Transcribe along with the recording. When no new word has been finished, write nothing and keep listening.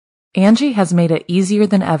Angie has made it easier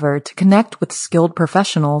than ever to connect with skilled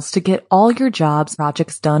professionals to get all your jobs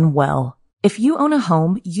projects done well. If you own a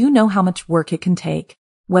home, you know how much work it can take,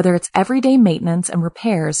 whether it's everyday maintenance and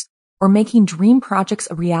repairs or making dream projects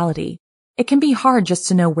a reality. It can be hard just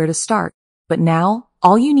to know where to start, but now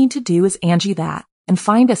all you need to do is Angie that and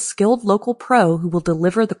find a skilled local pro who will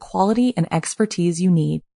deliver the quality and expertise you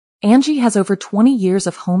need. Angie has over 20 years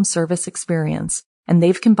of home service experience, and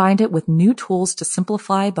they've combined it with new tools to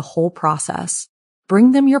simplify the whole process.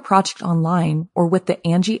 Bring them your project online or with the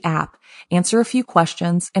Angie app, answer a few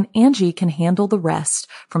questions, and Angie can handle the rest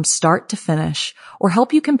from start to finish, or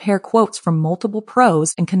help you compare quotes from multiple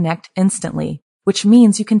pros and connect instantly, which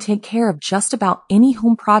means you can take care of just about any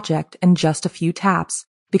home project in just a few taps.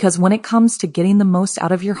 Because when it comes to getting the most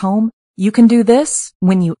out of your home, you can do this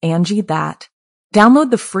when you Angie that.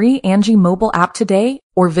 Download the free Angie mobile app today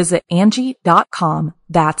or visit Angie.com.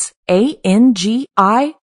 That's ANGI.com.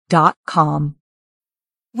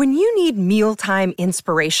 When you need mealtime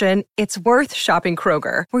inspiration, it's worth shopping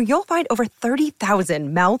Kroger, where you'll find over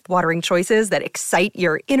 30,000 mouth-watering choices that excite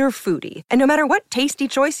your inner foodie. And no matter what tasty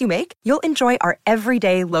choice you make, you'll enjoy our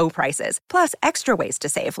everyday low prices, plus extra ways to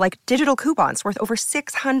save, like digital coupons worth over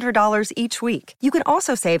 $600 each week. You can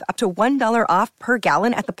also save up to $1 off per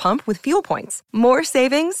gallon at the pump with fuel points. More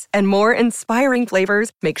savings and more inspiring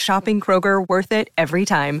flavors make shopping Kroger worth it every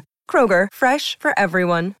time. Kroger, fresh for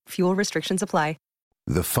everyone. Fuel restrictions apply.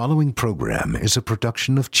 The following program is a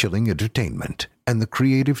production of Chilling Entertainment and the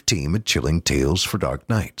creative team at Chilling Tales for Dark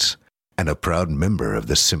Nights, and a proud member of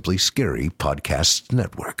the Simply Scary Podcasts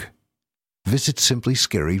Network. Visit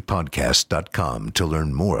simplyscarypodcast.com to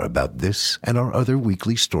learn more about this and our other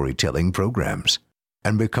weekly storytelling programs,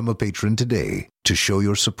 and become a patron today to show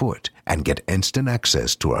your support and get instant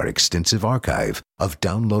access to our extensive archive of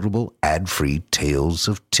downloadable ad-free tales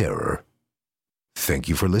of terror. Thank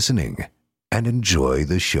you for listening, and enjoy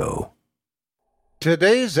the show.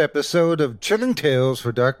 Today's episode of Chilling Tales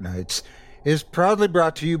for Dark Nights is proudly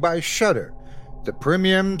brought to you by Shudder, the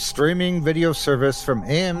premium streaming video service from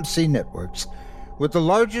AMC Networks, with the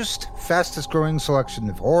largest, fastest-growing selection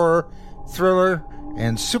of horror, thriller,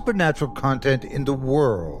 and supernatural content in the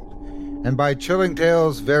world, and by Chilling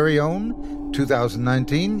Tales' very own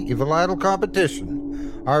 2019 Evil Idol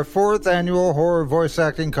competition, our 4th annual horror voice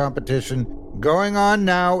acting competition, going on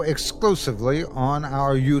now exclusively on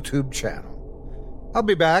our YouTube channel. I'll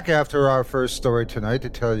be back after our first story tonight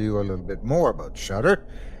to tell you a little bit more about Shudder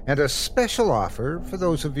and a special offer for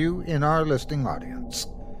those of you in our listening audience.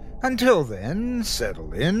 Until then,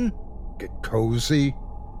 settle in, get cozy,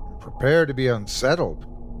 and prepare to be unsettled.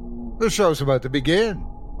 The show's about to begin.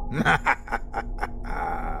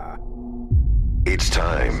 It's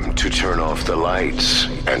time to turn off the lights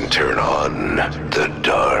and turn on the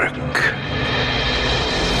dark.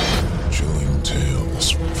 Chilling Tales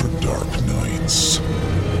for Dark Nights.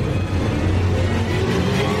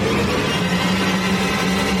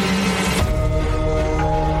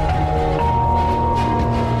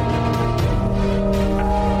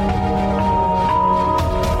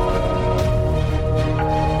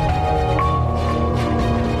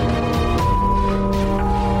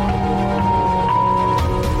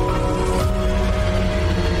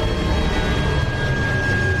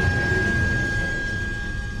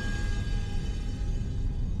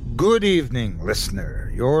 Good evening,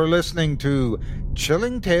 listener. You're listening to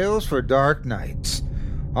Chilling Tales for Dark Nights.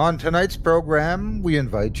 On tonight's program, we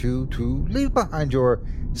invite you to leave behind your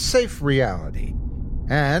safe reality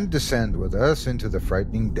and descend with us into the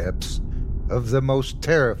frightening depths of the most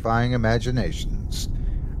terrifying imaginations,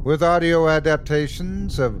 with audio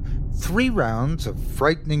adaptations of 3 rounds of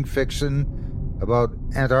frightening fiction about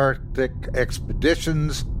Antarctic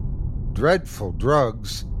expeditions, dreadful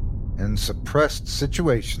drugs, and suppressed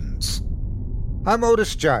situations. I'm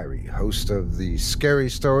Otis Gyrie, host of the Scary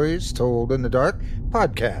Stories Told in the Dark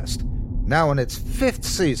podcast, now in its 5th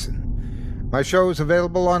season. My show is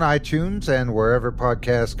available on iTunes and wherever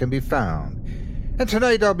podcasts can be found. And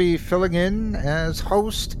tonight I'll be filling in as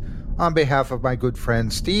host on behalf of my good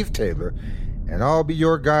friend Steve Taylor, and I'll be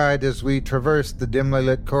your guide as we traverse the dimly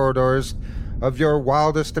lit corridors of your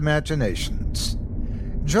wildest imaginations.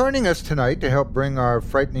 Joining us tonight to help bring our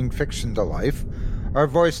frightening fiction to life are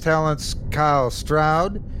voice talents Kyle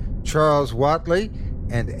Stroud, Charles Watley,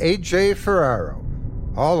 and AJ Ferraro,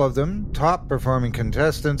 all of them top-performing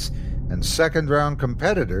contestants and second-round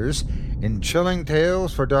competitors in Chilling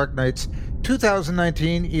Tales for Dark Nights'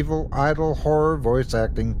 2019 Evil Idol Horror Voice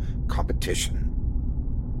Acting Competition.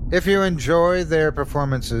 If you enjoy their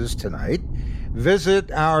performances tonight,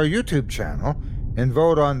 visit our YouTube channel and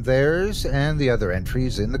vote on theirs and the other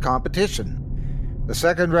entries in the competition. The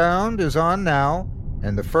second round is on now,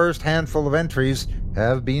 and the first handful of entries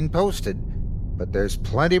have been posted. But there's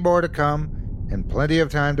plenty more to come, and plenty of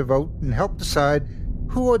time to vote and help decide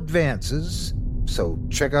who advances. So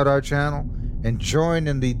check out our channel and join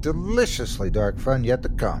in the deliciously dark fun yet to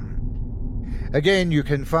come. Again, you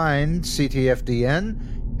can find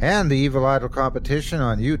CTFDN and the Evil Idol competition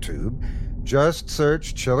on YouTube. Just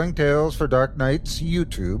search Chilling Tales for Dark Nights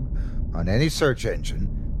YouTube on any search engine,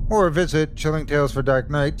 or visit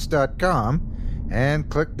chillingtalesfordarknights.com and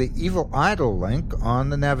click the Evil Idol link on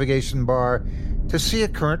the navigation bar to see a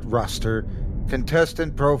current roster,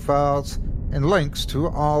 contestant profiles, and links to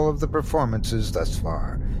all of the performances thus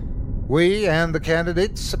far. We and the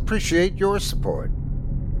candidates appreciate your support.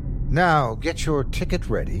 Now get your ticket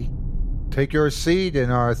ready, take your seat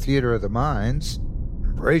in our Theater of the Minds,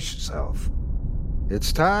 and brace yourself.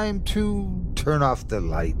 It's time to turn off the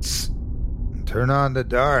lights and turn on the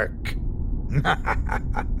dark.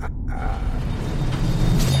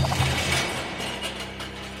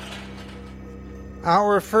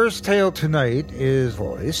 Our first tale tonight is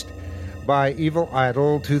voiced by Evil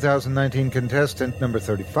Idol 2019 contestant number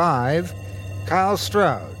 35, Kyle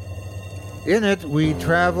Stroud. In it, we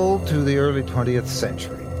travel to the early 20th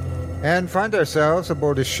century and find ourselves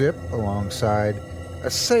aboard a ship alongside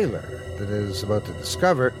a sailor that is about to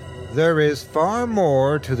discover there is far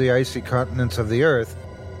more to the icy continents of the Earth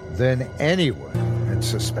than anyone had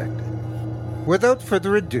suspected. Without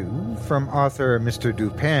further ado, from author Mr.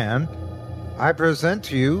 Dupin, I present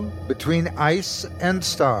to you Between Ice and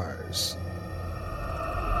Stars.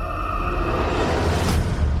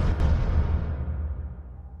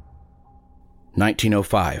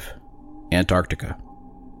 (1905) Antarctica.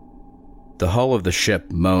 The hull of the ship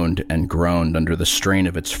moaned and groaned under the strain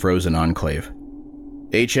of its frozen enclave.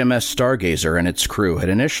 HMS Stargazer and its crew had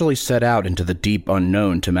initially set out into the deep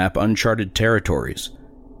unknown to map uncharted territories,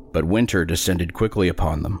 but winter descended quickly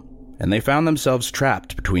upon them, and they found themselves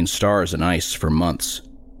trapped between stars and ice for months.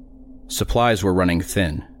 Supplies were running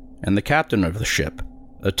thin, and the captain of the ship,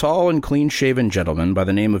 a tall and clean-shaven gentleman by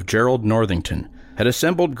the name of Gerald Northington, had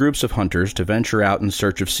assembled groups of hunters to venture out in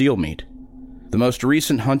search of seal meat. The most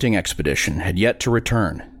recent hunting expedition had yet to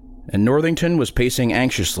return, and Northington was pacing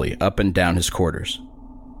anxiously up and down his quarters.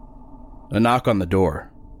 A knock on the door.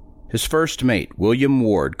 His first mate, William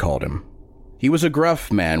Ward, called him. He was a gruff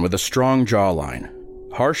man with a strong jawline,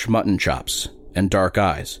 harsh mutton chops, and dark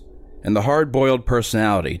eyes, and the hard-boiled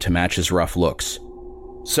personality to match his rough looks.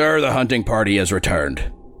 "Sir, the hunting party has returned.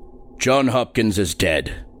 John Hopkins is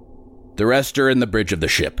dead. The rest are in the bridge of the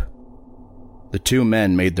ship." The two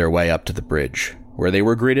men made their way up to the bridge, where they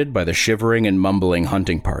were greeted by the shivering and mumbling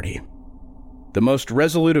hunting party. The most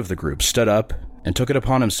resolute of the group stood up and took it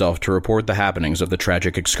upon himself to report the happenings of the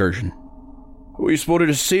tragic excursion. "We spotted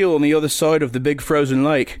a seal on the other side of the big frozen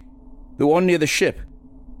lake, the one near the ship.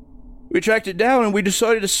 We tracked it down and we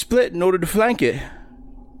decided to split in order to flank it.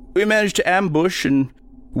 We managed to ambush and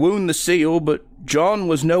wound the seal, but John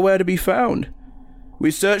was nowhere to be found. We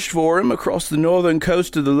searched for him across the northern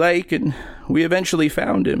coast of the lake, and we eventually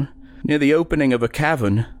found him, near the opening of a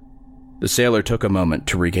cavern." The sailor took a moment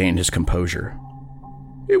to regain his composure.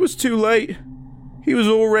 "It was too late. He was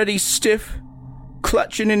already stiff,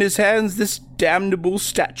 clutching in his hands this damnable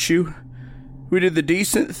statue. We did the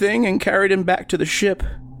decent thing and carried him back to the ship,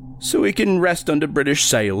 so he can rest under British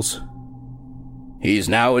sails." "He's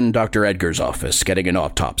now in Dr. Edgar's office getting an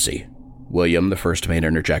autopsy," William, the first mate,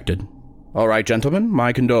 interjected. "All right, gentlemen,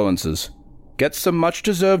 my condolences. Get some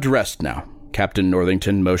much-deserved rest now," Captain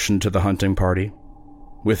Northington motioned to the hunting party.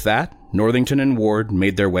 With that, Northington and Ward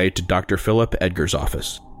made their way to Dr. Philip Edgar's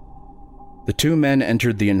office. The two men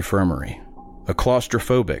entered the infirmary, a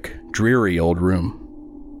claustrophobic, dreary old room.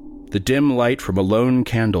 The dim light from a lone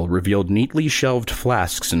candle revealed neatly shelved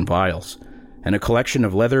flasks and vials, and a collection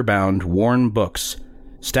of leather-bound, worn books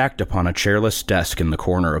stacked upon a chairless desk in the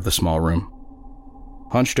corner of the small room.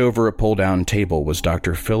 Hunched over a pull-down table was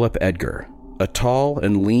Dr. Philip Edgar, a tall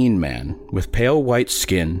and lean man with pale white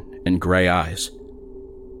skin and gray eyes.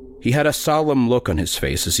 He had a solemn look on his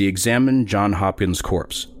face as he examined John Hopkins'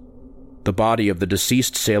 corpse. The body of the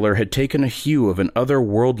deceased sailor had taken a hue of an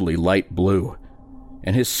otherworldly light blue,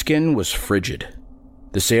 and his skin was frigid.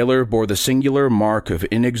 The sailor bore the singular mark of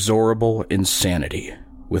inexorable insanity,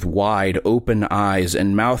 with wide, open eyes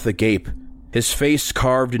and mouth agape, his face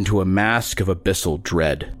carved into a mask of abyssal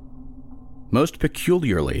dread. Most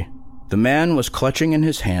peculiarly, the man was clutching in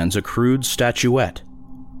his hands a crude statuette.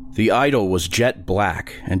 The idol was jet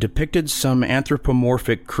black and depicted some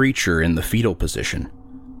anthropomorphic creature in the fetal position.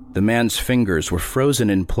 The man's fingers were frozen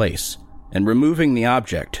in place, and removing the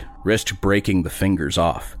object risked breaking the fingers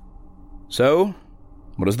off. "So,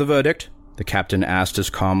 What is the verdict? The captain asked as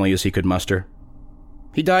calmly as he could muster.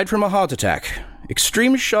 He died from a heart attack.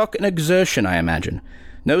 Extreme shock and exertion, I imagine.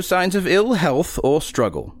 No signs of ill health or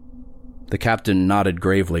struggle. The captain nodded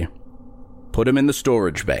gravely. Put him in the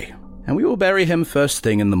storage bay, and we will bury him first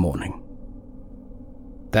thing in the morning.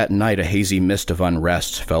 That night a hazy mist of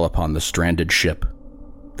unrest fell upon the stranded ship.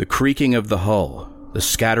 The creaking of the hull, the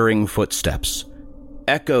scattering footsteps,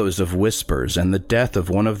 echoes of whispers, and the death of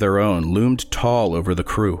one of their own loomed tall over the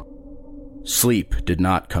crew. Sleep did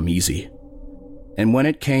not come easy. And when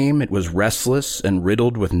it came, it was restless and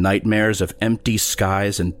riddled with nightmares of empty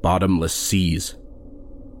skies and bottomless seas.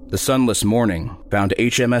 The sunless morning found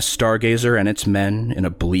HMS Stargazer and its men in a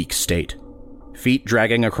bleak state, feet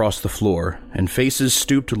dragging across the floor and faces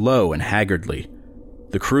stooped low and haggardly.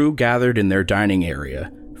 The crew gathered in their dining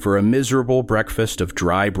area for a miserable breakfast of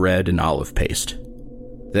dry bread and olive paste.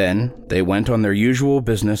 Then they went on their usual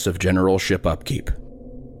business of general ship upkeep.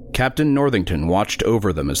 Captain Northington watched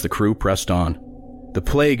over them as the crew pressed on, the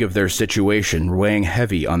plague of their situation weighing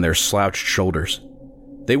heavy on their slouched shoulders.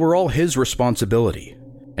 They were all his responsibility,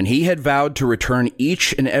 and he had vowed to return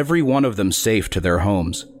each and every one of them safe to their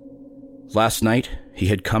homes. Last night, he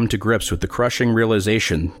had come to grips with the crushing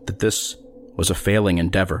realization that this was a failing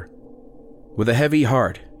endeavor. With a heavy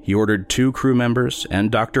heart, he ordered 2 crew members and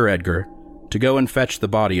Dr. Edgar to go and fetch the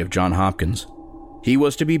body of John Hopkins. He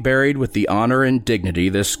was to be buried with the honor and dignity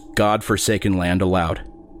this God-forsaken land allowed,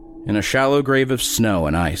 in a shallow grave of snow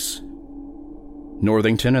and ice.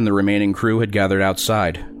 Northington and the remaining crew had gathered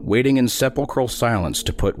outside, waiting in sepulchral silence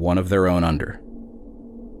to put one of their own under.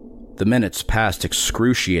 The minutes passed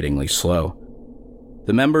excruciatingly slow.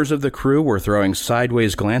 The members of the crew were throwing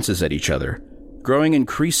sideways glances at each other, growing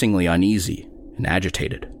increasingly uneasy and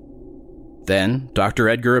agitated. Then Dr.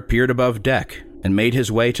 Edgar appeared above deck and made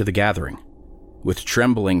his way to the gathering. With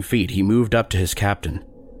trembling feet, he moved up to his captain,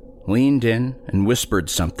 leaned in, and whispered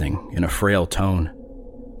something in a frail tone.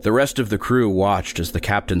 The rest of the crew watched as the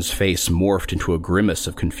captain's face morphed into a grimace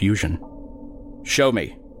of confusion. "Show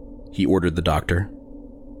me," he ordered the doctor.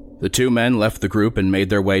 The 2 men left the group and made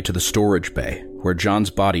their way to the storage bay, where John's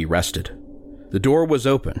body rested. The door was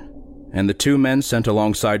open, and the 2 men sent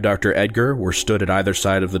alongside Dr. Edgar were stood at either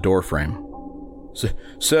side of the doorframe.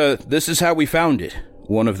 Sir, this is how we found it,"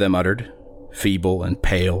 one of them uttered, feeble and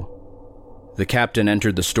pale. The captain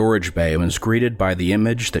entered the storage bay and was greeted by the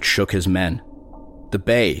image that shook his men. The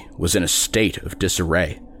bay was in a state of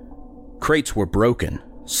disarray. Crates were broken,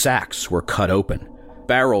 sacks were cut open,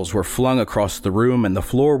 barrels were flung across the room, and the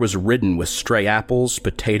floor was ridden with stray apples,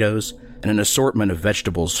 potatoes, and an assortment of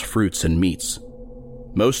vegetables, fruits, and meats.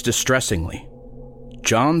 Most distressingly,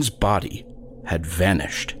 John's body had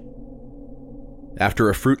vanished. After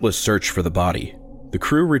a fruitless search for the body, the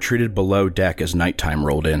crew retreated below deck as nighttime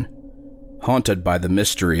rolled in. Haunted by the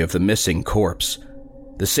mystery of the missing corpse,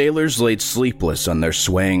 the sailors laid sleepless on their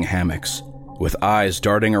swaying hammocks, with eyes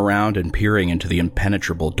darting around and peering into the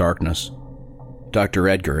impenetrable darkness. Dr.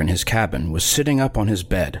 Edgar in his cabin was sitting up on his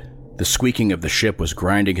bed. The squeaking of the ship was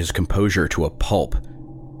grinding his composure to a pulp,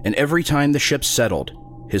 and every time the ship settled,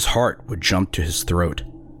 his heart would jump to his throat.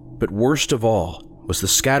 But worst of all was the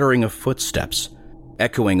scattering of footsteps,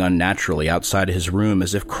 echoing unnaturally outside his room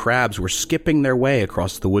as if crabs were skipping their way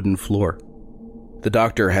across the wooden floor. The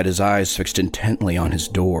doctor had his eyes fixed intently on his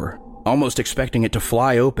door, almost expecting it to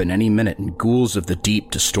fly open any minute and ghouls of the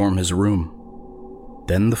deep to storm his room.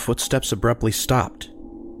 Then the footsteps abruptly stopped,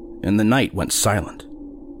 and the night went silent.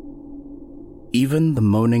 Even the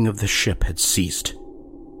moaning of the ship had ceased.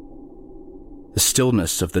 The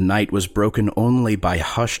stillness of the night was broken only by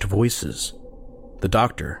hushed voices. The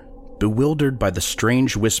doctor, bewildered by the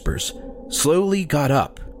strange whispers, slowly got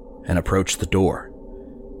up and approached the door.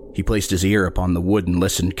 He placed his ear upon the wood and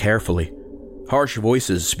listened carefully. Harsh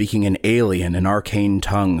voices speaking in alien and arcane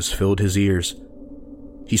tongues filled his ears.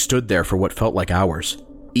 He stood there for what felt like hours,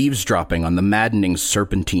 eavesdropping on the maddening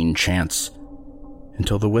serpentine chants,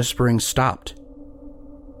 until the whispering stopped,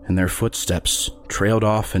 and their footsteps trailed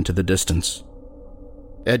off into the distance.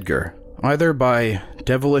 Edgar, either by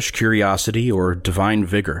devilish curiosity or divine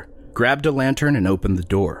vigor, grabbed a lantern and opened the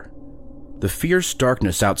door. The fierce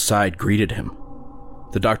darkness outside greeted him.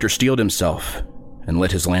 The doctor steeled himself and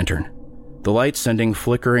lit his lantern, the light sending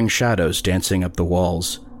flickering shadows dancing up the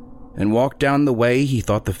walls, and walked down the way he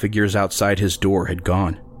thought the figures outside his door had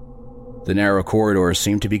gone. The narrow corridors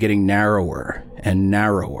seemed to be getting narrower and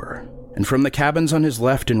narrower, and from the cabins on his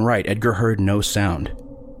left and right, Edgar heard no sound.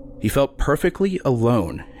 He felt perfectly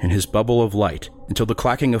alone in his bubble of light until the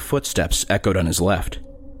clacking of footsteps echoed on his left.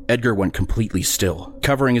 Edgar went completely still,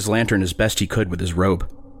 covering his lantern as best he could with his robe.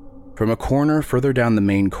 From a corner further down the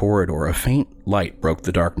main corridor, a faint light broke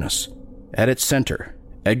the darkness. At its center,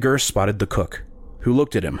 Edgar spotted the cook, who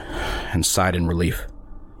looked at him and sighed in relief.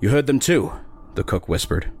 "You heard them too," the cook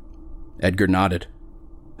whispered. Edgar nodded.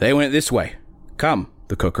 "They went this way. Come,"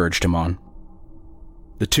 the cook urged him on.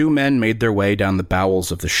 The two men made their way down the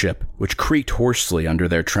bowels of the ship, which creaked hoarsely under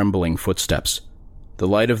their trembling footsteps. The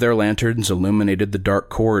light of their lanterns illuminated the dark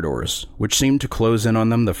corridors, which seemed to close in on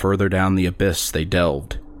them the further down the abyss they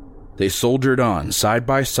delved. They soldiered on, side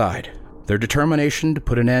by side, their determination to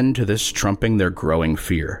put an end to this trumping their growing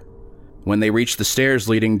fear. When they reached the stairs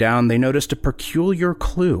leading down, they noticed a peculiar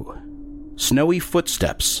clue: snowy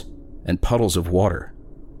footsteps and puddles of water.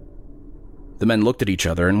 The men looked at each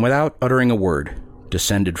other and, without uttering a word,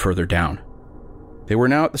 descended further down. They were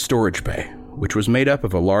now at the storage bay, which was made up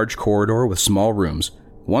of a large corridor with small rooms,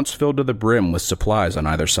 once filled to the brim with supplies on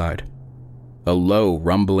either side. A low,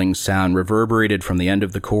 rumbling sound reverberated from the end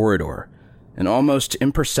of the corridor, an almost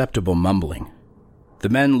imperceptible mumbling. The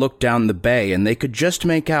men looked down the bay, and they could just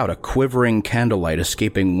make out a quivering candlelight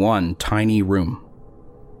escaping one tiny room.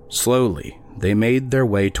 Slowly, they made their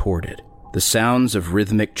way toward it, the sounds of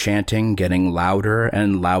rhythmic chanting getting louder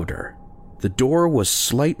and louder. The door was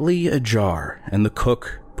slightly ajar, and the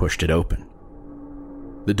cook pushed it open.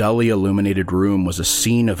 The dully illuminated room was a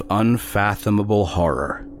scene of unfathomable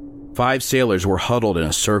horror. 5 sailors were huddled in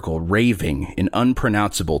a circle, raving in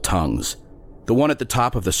unpronounceable tongues. The one at the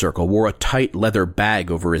top of the circle wore a tight leather bag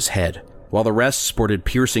over his head, while the rest sported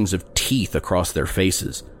piercings of teeth across their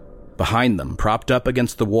faces. Behind them, propped up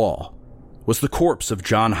against the wall, was the corpse of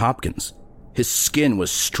John Hopkins. His skin was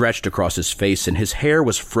stretched across his face, and his hair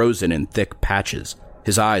was frozen in thick patches.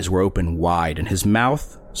 His eyes were open wide, and his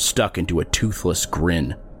mouth stuck into a toothless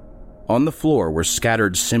grin. On the floor were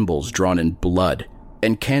scattered symbols drawn in blood,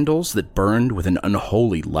 and candles that burned with an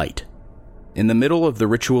unholy light. In the middle of the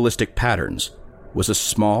ritualistic patterns was a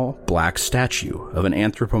small, black statue of an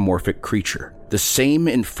anthropomorphic creature, the same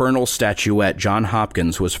infernal statuette John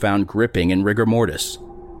Hopkins was found gripping in rigor mortis.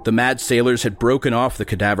 The mad sailors had broken off the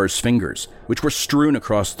cadaver's fingers, which were strewn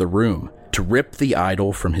across the room, to rip the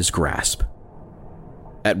idol from his grasp.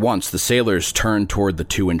 At once, the sailors turned toward the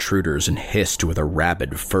two intruders and hissed with a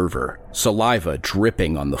rabid fervor, saliva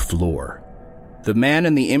dripping on the floor. The man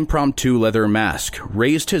in the impromptu leather mask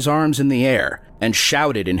raised his arms in the air and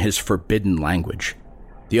shouted in his forbidden language.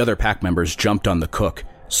 The other pack members jumped on the cook,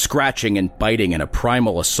 scratching and biting in a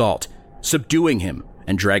primal assault, subduing him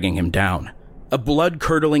and dragging him down. A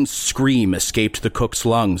blood-curdling scream escaped the cook's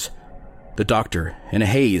lungs. The doctor, in a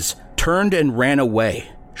haze, turned and ran away,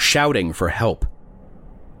 shouting for help.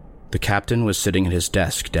 The captain was sitting at his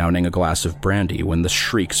desk downing a glass of brandy when the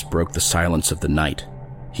shrieks broke the silence of the night.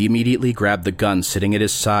 He immediately grabbed the gun sitting at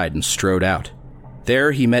his side and strode out.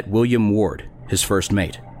 There he met William Ward, his first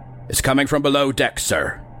mate. "It's coming from below deck,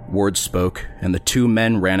 sir," Ward spoke, and the two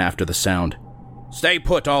men ran after the sound. "Stay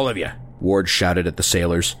put, all of you," Ward shouted at the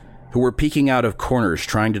sailors, who were peeking out of corners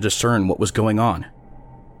trying to discern what was going on.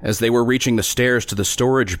 As they were reaching the stairs to the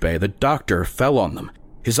storage bay, the doctor fell on them,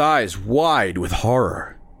 his eyes wide with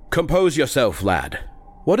horror. "Compose yourself, lad.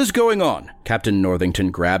 What is going on?" Captain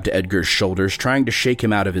Northington grabbed Edgar's shoulders, trying to shake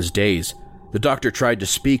him out of his daze. The doctor tried to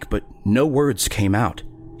speak, but no words came out.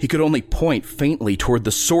 He could only point faintly toward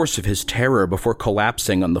the source of his terror before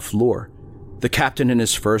collapsing on the floor. The captain and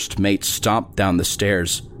his first mate stomped down the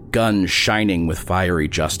stairs, guns shining with fiery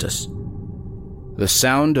justice. The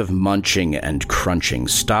sound of munching and crunching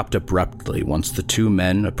stopped abruptly once the two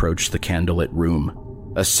men approached the candlelit room.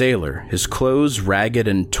 A sailor, his clothes ragged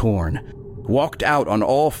and torn, walked out on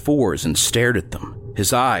all fours and stared at them,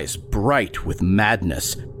 his eyes bright with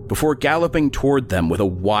madness, before galloping toward them with a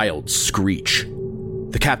wild screech.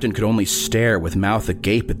 The captain could only stare with mouth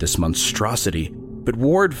agape at this monstrosity, but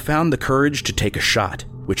Ward found the courage to take a shot,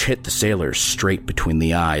 which hit the sailor straight between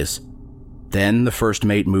the eyes. Then the first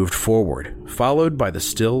mate moved forward, followed by the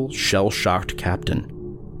still shell-shocked captain.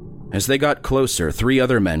 As they got closer, 3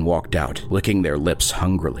 other men walked out, licking their lips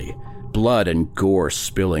hungrily, blood and gore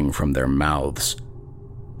spilling from their mouths.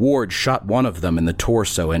 Ward shot one of them in the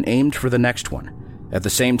torso and aimed for the next one. At the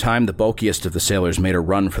same time, the bulkiest of the sailors made a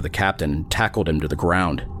run for the captain and tackled him to the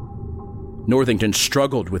ground. Northington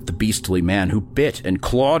struggled with the beastly man, who bit and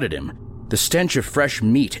clawed at him, the stench of fresh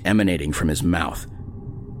meat emanating from his mouth.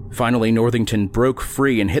 Finally, Northington broke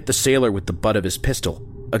free and hit the sailor with the butt of his pistol,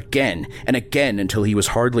 again and again until he was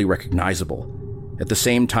hardly recognizable. At the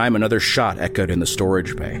same time, another shot echoed in the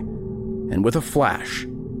storage bay, and with a flash,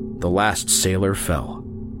 the last sailor fell.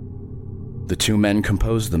 The two men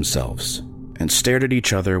composed themselves and stared at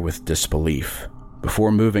each other with disbelief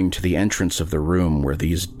before moving to the entrance of the room where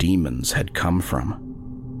these demons had come from.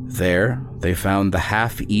 There, they found the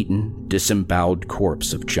half-eaten, disemboweled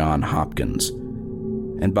corpse of John Hopkins,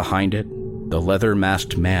 and behind it, the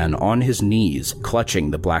leather-masked man on his knees,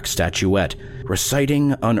 clutching the black statuette,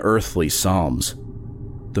 reciting unearthly psalms.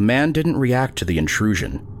 The man didn't react to the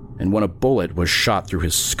intrusion, and when a bullet was shot through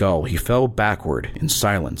his skull, he fell backward in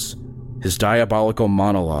silence, his diabolical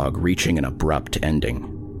monologue reaching an abrupt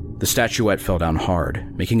ending. The statuette fell down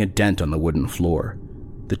hard, making a dent on the wooden floor.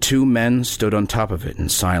 The two men stood on top of it in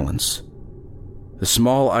silence. The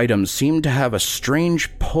small items seemed to have a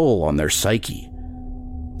strange pull on their psyche.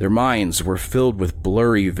 Their minds were filled with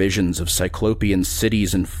blurry visions of cyclopean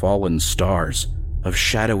cities and fallen stars, of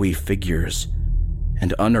shadowy figures,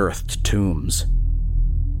 and unearthed tombs.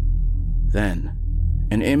 Then,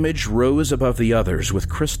 an image rose above the others with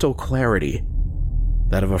crystal clarity,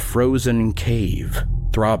 that of a frozen cave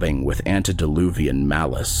throbbing with antediluvian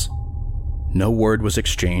malice. No word was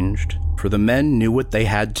exchanged, for the men knew what they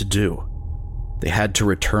had to do. They had to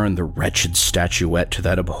return the wretched statuette to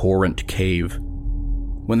that abhorrent cave.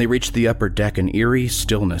 When they reached the upper deck, an eerie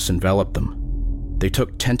stillness enveloped them. They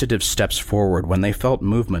took tentative steps forward when they felt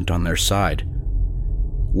movement on their side.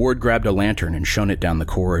 Ward grabbed a lantern and shone it down the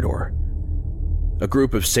corridor. A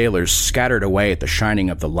group of sailors scattered away at the shining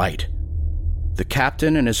of the light. The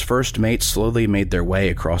captain and his first mate slowly made their way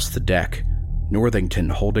across the deck, Northington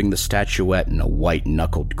holding the statuette in a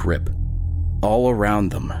white-knuckled grip. All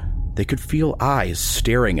around them, they could feel eyes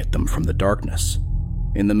staring at them from the darkness.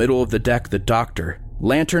 In the middle of the deck, the doctor,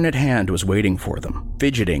 lantern at hand, was waiting for them,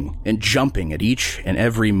 fidgeting and jumping at each and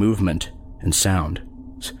every movement and sound.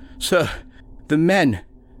 "Sir, the men,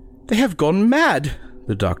 they have gone mad,"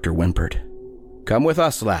 the doctor whimpered. "Come with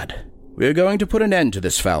us, lad. We are going to put an end to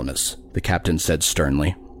this foulness," the captain said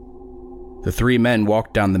sternly. The three men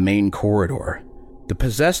walked down the main corridor, the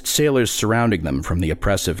possessed sailors surrounding them from the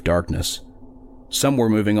oppressive darkness. Some were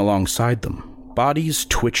moving alongside them, bodies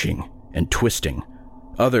twitching and twisting.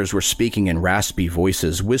 Others were speaking in raspy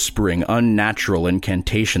voices, whispering unnatural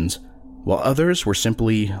incantations, while others were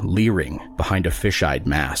simply leering behind a fish-eyed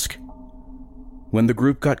mask. When the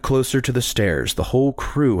group got closer to the stairs, the whole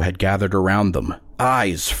crew had gathered around them,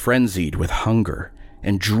 eyes frenzied with hunger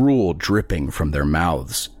and drool dripping from their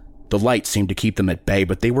mouths. The light seemed to keep them at bay,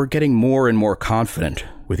 but they were getting more and more confident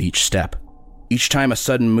with each step. Each time a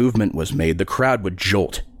sudden movement was made, the crowd would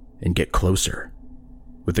jolt and get closer.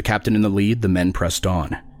 With the captain in the lead, the men pressed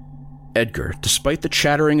on. Edgar, despite the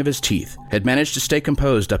chattering of his teeth, had managed to stay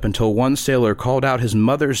composed up until one sailor called out his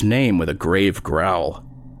mother's name with a grave growl.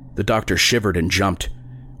 The doctor shivered and jumped,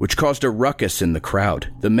 which caused a ruckus in the crowd,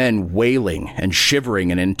 the men wailing and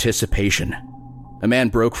shivering in anticipation. A man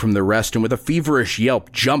broke from the rest and with a feverish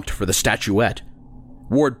yelp jumped for the statuette.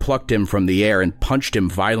 Ward plucked him from the air and punched him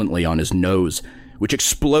violently on his nose, which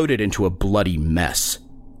exploded into a bloody mess.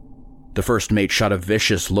 The first mate shot a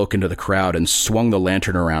vicious look into the crowd and swung the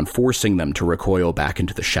lantern around, forcing them to recoil back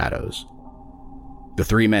into the shadows. The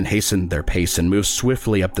three men hastened their pace and moved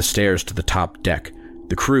swiftly up the stairs to the top deck,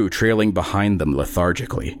 the crew trailing behind them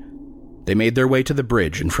lethargically. They made their way to the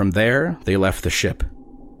bridge, and from there, they left the ship.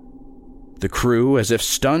 The crew, as if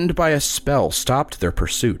stunned by a spell, stopped their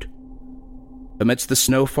pursuit. Amidst the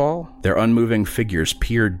snowfall, their unmoving figures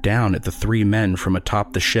peered down at the three men from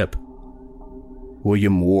atop the ship.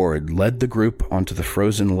 William Ward led the group onto the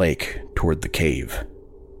frozen lake toward the cave.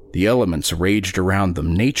 The elements raged around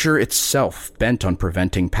them, nature itself bent on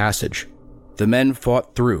preventing passage. The men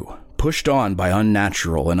fought through, pushed on by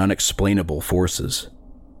unnatural and unexplainable forces.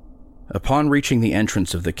 Upon reaching the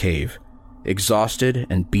entrance of the cave, exhausted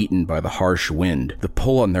and beaten by the harsh wind, the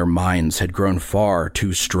pull on their minds had grown far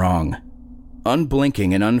too strong.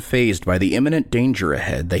 Unblinking and unfazed by the imminent danger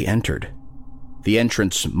ahead, they entered. The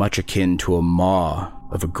entrance, much akin to a maw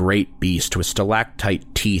of a great beast with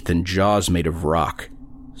stalactite teeth and jaws made of rock,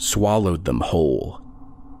 swallowed them whole.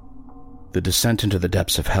 The descent into the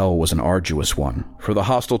depths of hell was an arduous one, for the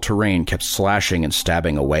hostile terrain kept slashing and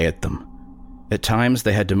stabbing away at them. At times,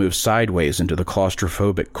 they had to move sideways into the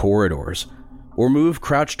claustrophobic corridors, or move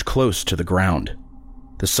crouched close to the ground.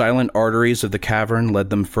 The silent arteries of the cavern led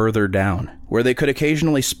them further down, where they could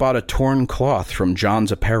occasionally spot a torn cloth from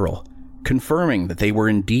John's apparel, confirming that they were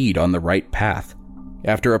indeed on the right path.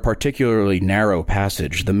 After a particularly narrow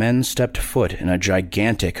passage, the men stepped foot in a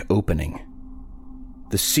gigantic opening.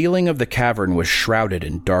 The ceiling of the cavern was shrouded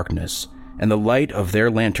in darkness, and the light of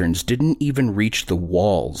their lanterns didn't even reach the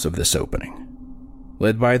walls of this opening.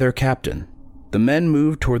 Led by their captain, the men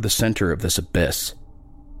moved toward the center of this abyss.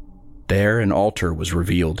 There an altar was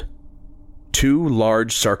revealed. 2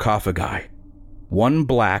 large sarcophagi, one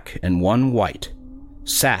black and one white,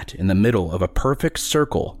 sat in the middle of a perfect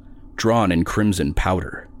circle drawn in crimson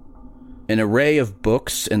powder. An array of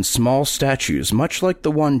books and small statues, much like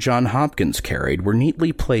the one John Hopkins carried, were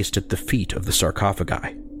neatly placed at the feet of the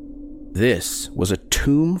sarcophagi. This was a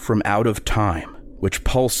tomb from out of time, which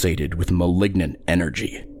pulsated with malignant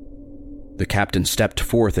energy. The captain stepped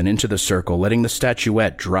forth and into the circle, letting the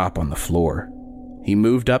statuette drop on the floor. He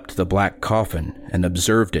moved up to the black coffin and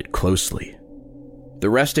observed it closely. The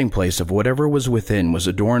resting place of whatever was within was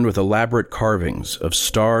adorned with elaborate carvings of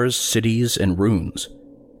stars, cities, and runes.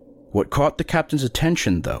 What caught the captain's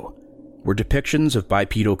attention, though, were depictions of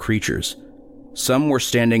bipedal creatures. Some were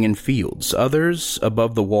standing in fields, others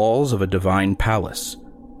above the walls of a divine palace.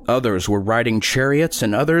 Others were riding chariots,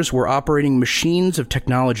 and others were operating machines of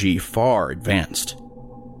technology far advanced.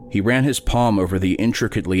 He ran his palm over the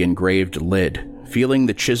intricately engraved lid, feeling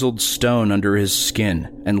the chiseled stone under his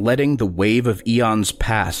skin and letting the wave of eons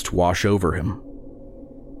past wash over him.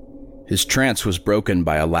 His trance was broken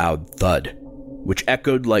by a loud thud, which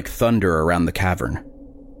echoed like thunder around the cavern.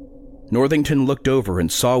 Northington looked over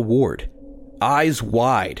and saw Ward, eyes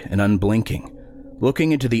wide and unblinking,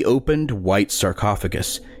 looking into the opened white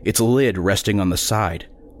sarcophagus, its lid resting on the side.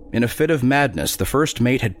 In a fit of madness, the first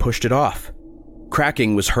mate had pushed it off.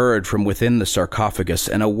 Cracking was heard from within the sarcophagus,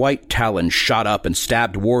 and a white talon shot up and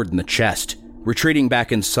stabbed Ward in the chest, retreating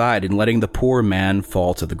back inside and letting the poor man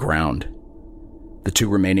fall to the ground. The two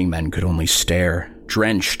remaining men could only stare,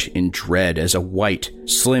 drenched in dread, as a white,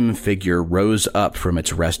 slim figure rose up from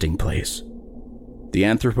its resting place. The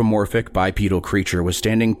anthropomorphic bipedal creature was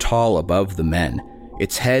standing tall above the men,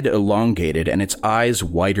 its head elongated and its eyes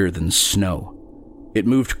whiter than snow. It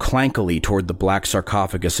moved clankily toward the black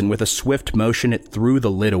sarcophagus, and with a swift motion it threw the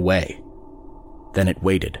lid away. Then it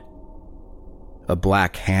waited. A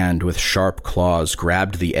black hand with sharp claws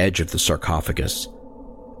grabbed the edge of the sarcophagus.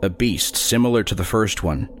 A beast similar to the first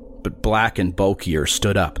one, but black and bulkier,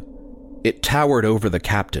 stood up. It towered over the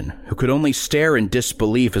captain, who could only stare in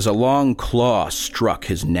disbelief as a long claw struck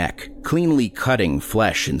his neck, cleanly cutting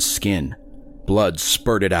flesh and skin. Blood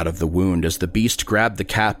spurted out of the wound as the beast grabbed the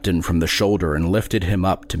captain from the shoulder and lifted him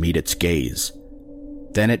up to meet its gaze.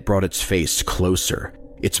 Then it brought its face closer,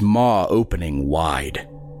 its maw opening wide.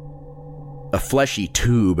 A fleshy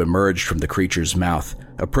tube emerged from the creature's mouth,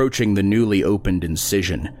 approaching the newly opened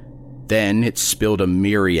incision. Then it spilled a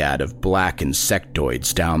myriad of black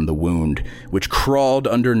insectoids down the wound, which crawled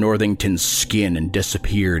under Northington's skin and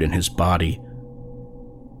disappeared in his body.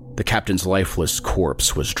 The captain's lifeless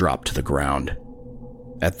corpse was dropped to the ground.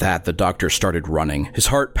 At that, the doctor started running, his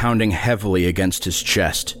heart pounding heavily against his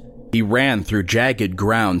chest. He ran through jagged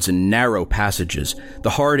grounds and narrow passages,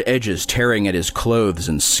 the hard edges tearing at his clothes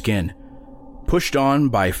and skin. Pushed on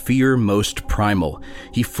by fear most primal,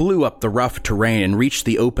 he flew up the rough terrain and reached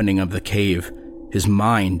the opening of the cave, his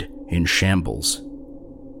mind in shambles.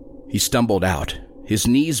 He stumbled out, his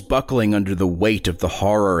knees buckling under the weight of the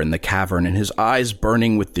horror in the cavern and his eyes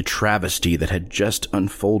burning with the travesty that had just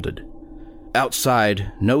unfolded.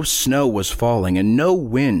 Outside, no snow was falling and no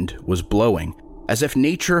wind was blowing, as if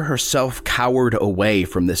nature herself cowered away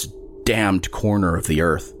from this damned corner of the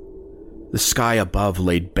earth. The sky above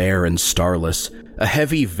laid bare and starless, a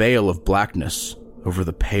heavy veil of blackness over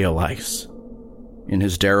the pale ice. In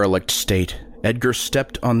his derelict state, Edgar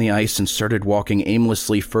stepped on the ice and started walking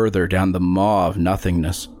aimlessly further down the maw of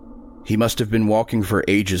nothingness. He must have been walking for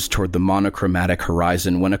ages toward the monochromatic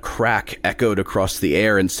horizon when a crack echoed across the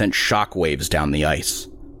air and sent shockwaves down the ice.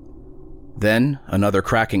 Then another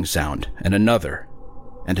cracking sound, and another,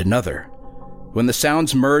 and another. When the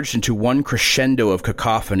sounds merged into one crescendo of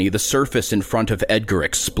cacophony, the surface in front of Edgar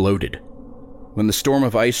exploded. When the storm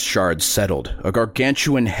of ice shards settled, a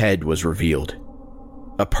gargantuan head was revealed.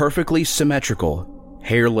 A perfectly symmetrical,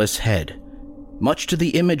 hairless head, much to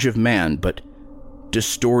the image of man, but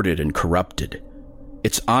distorted and corrupted.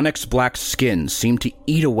 Its onyx-black skin seemed to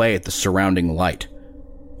eat away at the surrounding light,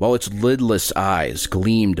 while its lidless eyes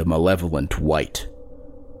gleamed a malevolent white.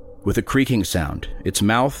 With a creaking sound, its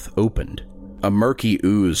mouth opened. A murky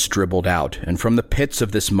ooze dribbled out, and from the pits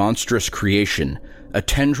of this monstrous creation, a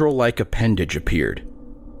tendril-like appendage appeared.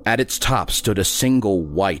 At its top stood a single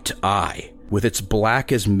white eye, with its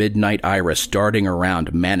black as midnight iris darting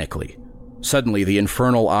around manically. Suddenly, the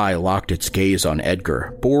infernal eye locked its gaze on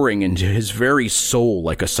Edgar, boring into his very soul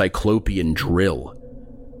like a cyclopean drill.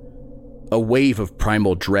 A wave of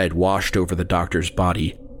primal dread washed over the doctor's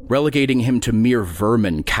body, relegating him to mere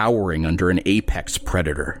vermin cowering under an apex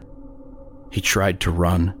predator. He tried to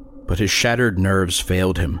run, but his shattered nerves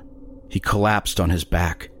failed him. He collapsed on his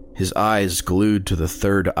back, his eyes glued to the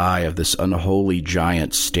third eye of this unholy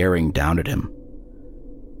giant staring down at him.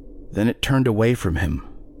 Then it turned away from him,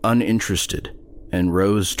 uninterested, and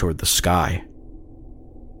rose toward the sky.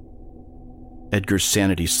 Edgar's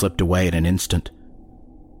sanity slipped away in an instant,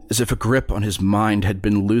 as if a grip on his mind had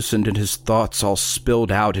been loosened and his thoughts all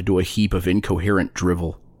spilled out into a heap of incoherent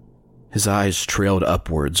drivel. His eyes trailed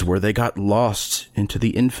upwards where they got lost into the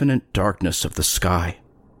infinite darkness of the sky,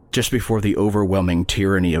 just before the overwhelming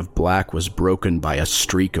tyranny of black was broken by a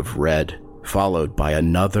streak of red, followed by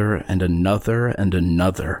another and another and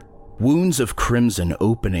another, wounds of crimson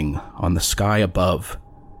opening on the sky above,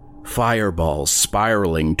 fireballs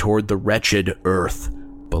spiraling toward the wretched earth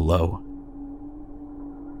below.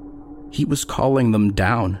 He was calling them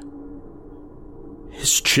down.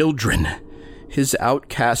 His children, his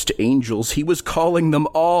outcast angels, he was calling them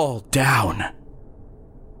all down.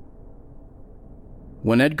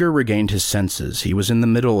 When Edgar regained his senses, he was in the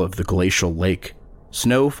middle of the glacial lake,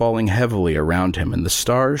 snow falling heavily around him and the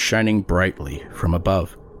stars shining brightly from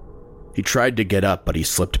above. He tried to get up, but he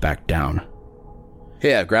slipped back down.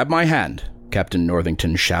 "Here, grab my hand," Captain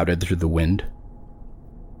Northington shouted through the wind.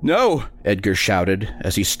 "No," Edgar shouted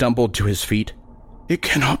as he stumbled to his feet. "It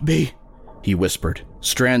cannot be," he whispered,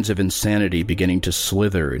 strands of insanity beginning to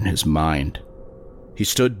slither in his mind. He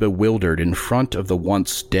stood bewildered in front of the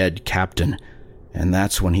once dead captain, and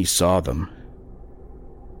that's when he saw them.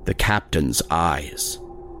 The captain's eyes.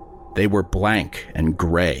 They were blank and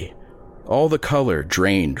gray, all the color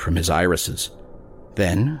drained from his irises.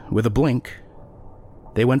 Then, with a blink,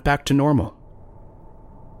 they went back to normal.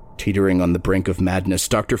 Teetering on the brink of madness,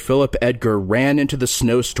 Dr. Philip Edgar ran into the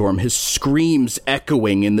snowstorm, his screams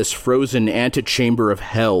echoing in this frozen antechamber of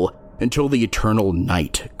hell until the eternal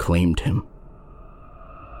night claimed him.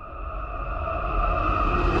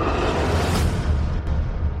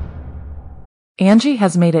 Angie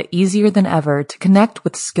has made it easier than ever to connect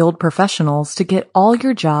with skilled professionals to get all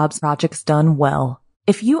your jobs projects done well.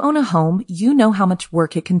 If you own a home, you know how much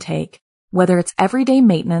work it can take, whether it's everyday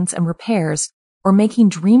maintenance and repairs or making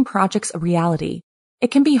dream projects a reality. It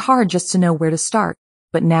can be hard just to know where to start,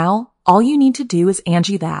 but now all you need to do is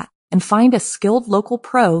Angie that and find a skilled local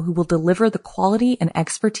pro who will deliver the quality and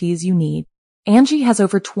expertise you need. Angie has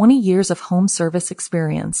over 20 years of home service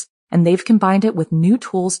experience, and they've combined it with new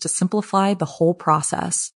tools to simplify the whole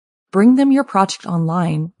process. Bring them your project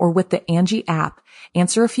online or with the Angie app,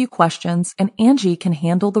 answer a few questions, and Angie can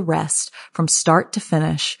handle the rest from start to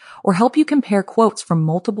finish, or help you compare quotes from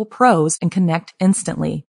multiple pros and connect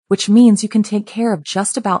instantly, which means you can take care of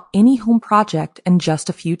just about any home project in just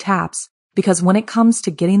a few taps. Because when it comes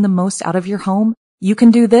to getting the most out of your home, you can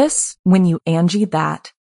do this when you Angie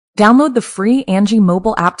that. Download the free Angie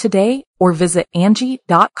mobile app today or visit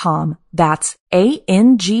Angie.com. That's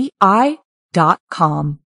ANGI.com.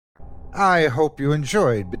 I hope you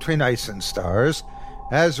enjoyed Between Ice and Stars,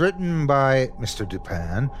 as written by Mr.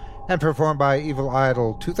 Dupin and performed by Evil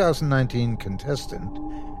Idol 2019 contestant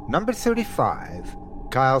number 35,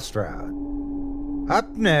 Kyle Stroud. Up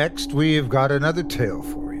next, we've got another tale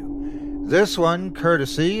for you. This one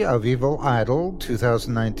courtesy of Evil Idol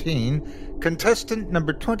 2019 contestant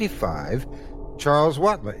number 25, Charles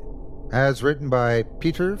Watley, as written by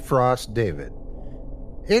Peter Frost David.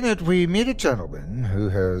 In it, we meet a gentleman who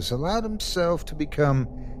has allowed himself to become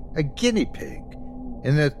a guinea pig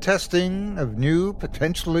in the testing of new,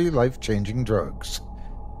 potentially life-changing drugs.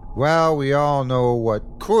 Well, we all know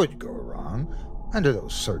what could go wrong under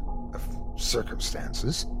those sort of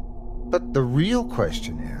circumstances, but the real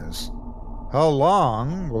question is, how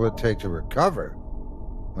long will it take to recover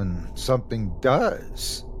when something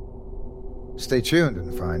does? Stay tuned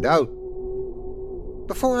and find out.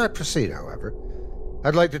 Before I proceed, however,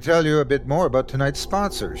 I'd like to tell you a bit more about tonight's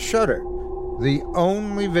sponsor, Shudder, the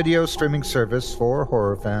only video streaming service for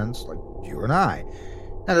horror fans like you and I,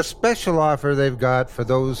 and a special offer they've got for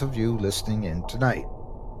those of you listening in tonight.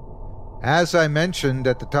 As I mentioned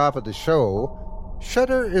at the top of the show,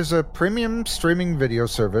 Shudder is a premium streaming video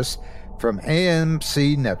service from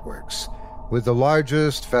AMC Networks, with the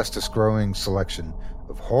largest, fastest-growing selection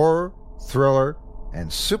of horror, thriller,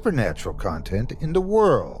 and supernatural content in the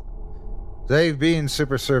world. They've been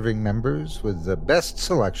super serving members with the best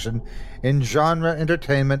selection in genre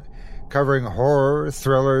entertainment, covering horror,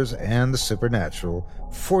 thrillers, and the supernatural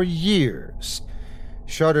for years.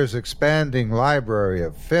 Shudder's expanding library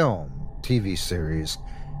of film, TV series,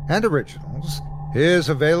 and originals is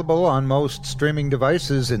available on most streaming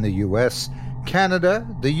devices in the US, Canada,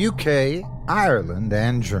 the UK, Ireland,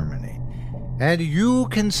 and Germany. And you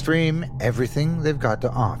can stream everything they've got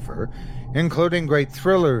to offer, including great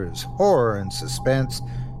thrillers, horror, and suspense,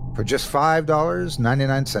 for just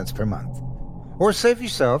 $5.99 per month. Or save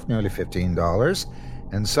yourself nearly $15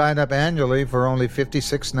 and sign up annually for only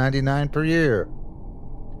 $56.99 per year.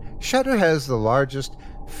 Shudder has the largest,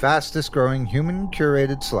 fastest-growing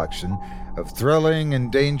human-curated selection of thrilling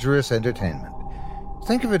and dangerous entertainment.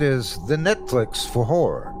 Think of it as the Netflix for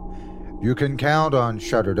horror. You can count on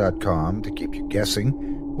Shudder.com to keep you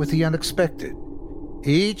guessing with the unexpected.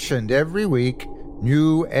 Each and every week,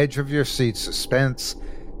 new edge-of-your-seat suspense,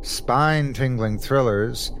 spine-tingling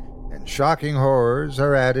thrillers, and shocking horrors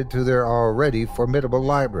are added to their already formidable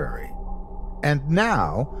library. And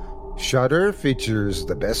now, Shudder features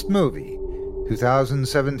the best movie,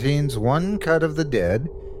 2017's One Cut of the Dead,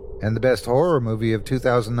 and the best horror movie of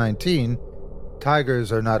 2019,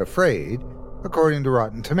 Tigers Are Not Afraid, according to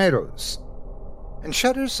Rotten Tomatoes. And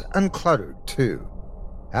Shudder's uncluttered, too.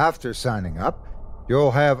 After signing up,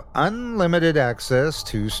 you'll have unlimited access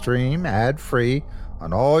to stream ad-free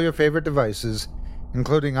on all your favorite devices,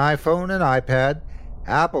 including iPhone and iPad,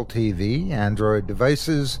 Apple TV, Android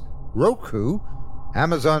devices, Roku,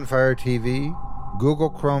 Amazon Fire TV, Google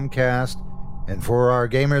Chromecast, and for our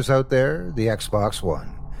gamers out there, the Xbox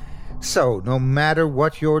One. So, no matter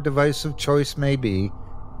what your device of choice may be,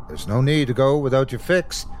 there's no need to go without your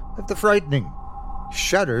fix of the frightening.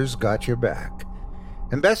 Shudder's got your back.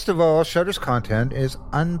 And best of all, Shudder's content is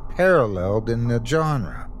unparalleled in the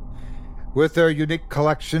genre. With their unique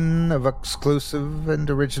collection of exclusive and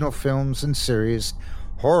original films and series,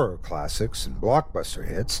 horror classics and blockbuster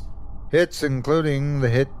hits including the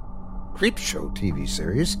hit Creepshow TV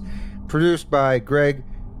series, produced by Greg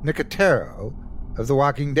Nicotero of The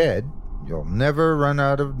Walking Dead, you'll never run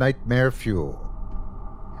out of nightmare fuel.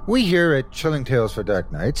 We here at Chilling Tales for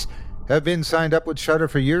Dark Nights have been signed up with Shudder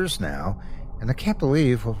for years now, and I can't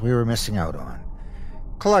believe what we were missing out on.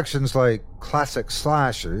 Collections like classic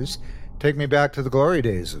slashers take me back to the glory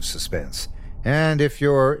days of suspense, and if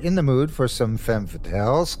you're in the mood for some femme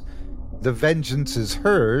fatales, the Vengeance is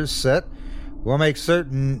Hers set will make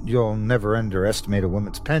certain you'll never underestimate a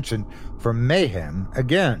woman's penchant for mayhem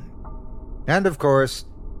again. And of course,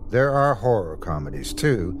 there are horror comedies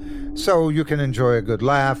too, so you can enjoy a good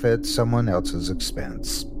laugh at someone else's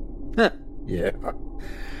expense. Yeah.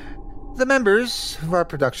 The members of our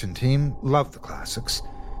production team love the classics,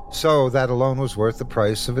 so that alone was worth the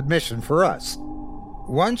price of admission for us.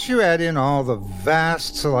 Once you add in all the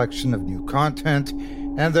vast selection of new content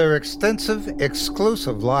and their extensive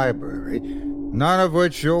exclusive library, none of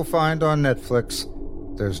which you'll find on Netflix,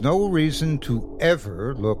 there's no reason to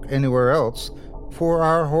ever look anywhere else for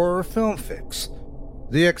our horror film fix.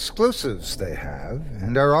 The exclusives they have,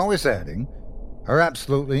 and are always adding, are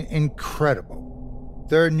absolutely incredible.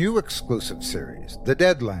 Their new exclusive series, The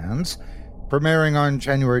Deadlands, premiering on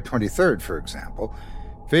January 23rd, for example,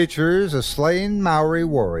 features a slain Maori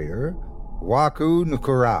warrior, Waku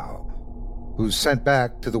Nukurao, who's sent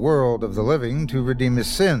back to the world of the living to redeem his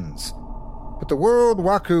sins. But the world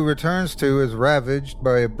Waku returns to is ravaged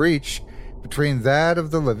by a breach between that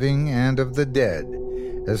of the living and of the dead,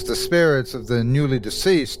 as the spirits of the newly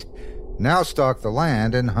deceased now stalk the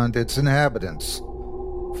land and hunt its inhabitants.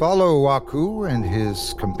 Follow Waku and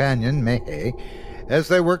his companion Mehe as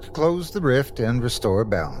they work to close the rift and restore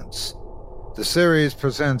balance. The series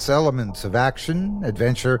presents elements of action,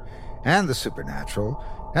 adventure, and the supernatural,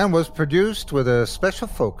 and was produced with a special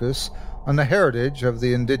focus on the heritage of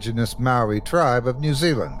the indigenous Maori tribe of New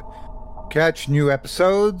Zealand. Catch new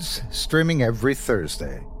episodes streaming every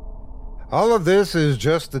Thursday. All of this is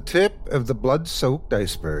just the tip of the blood-soaked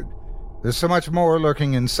iceberg. There's so much more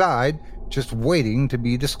lurking inside, just waiting to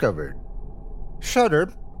be discovered.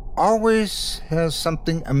 Shudder always has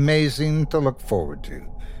something amazing to look forward to.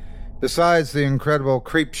 Besides the incredible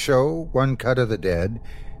Creepshow, One Cut of the Dead,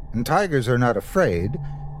 and Tigers Are Not Afraid,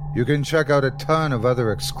 you can check out a ton of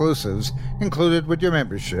other exclusives included with your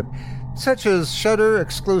membership, such as Shudder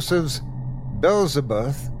exclusives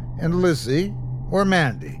Beelzebub and Lizzie or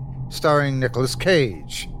Mandy, starring Nicolas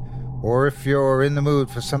Cage. Or if you're in the mood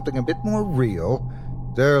for something a bit more real,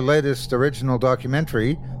 their latest original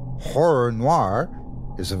documentary, Horror Noir,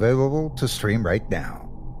 is available to stream right now.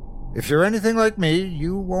 If you're anything like me,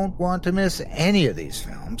 you won't want to miss any of these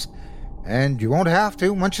films, and you won't have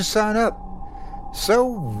to once you sign up. So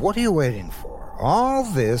what are you waiting for? All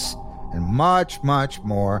this and much, much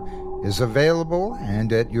more is available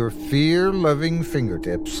and at your fear-loving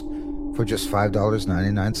fingertips for just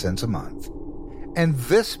 $5.99 a month. And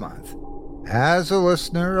this month, as a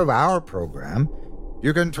listener of our program,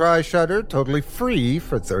 you can try Shudder totally free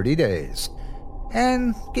for 30 days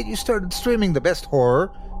and get you started streaming the best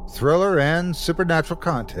horror, thriller, and supernatural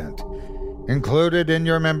content. Included in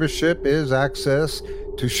your membership is access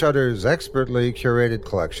to Shudder's expertly curated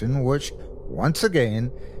collection, which, once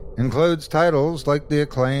again, includes titles like the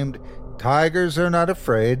acclaimed Tigers Are Not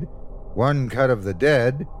Afraid, One Cut of the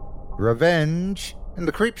Dead, Revenge, and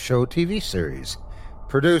the Creepshow TV series.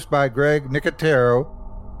 produced by Greg Nicotero,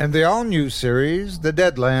 and the all-new series, The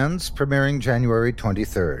Deadlands, premiering January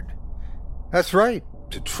 23rd. That's right.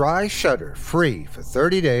 To try Shudder free for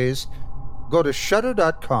 30 days, go to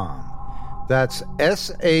Shudder.com. That's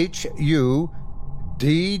SHUDDER.com,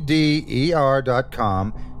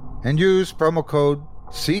 and use promo code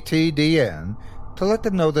CTDN to let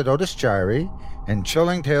them know that Otis Jiry and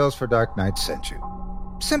Chilling Tales for Dark Nights sent you.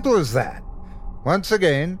 Simple as that. Once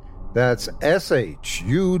again, that's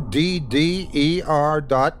SHUDDER.com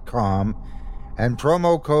and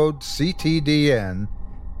promo code CTDN,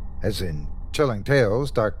 as in Chilling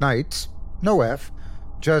Tales, Dark Nights, no F,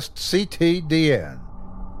 just CTDN.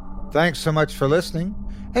 Thanks so much for listening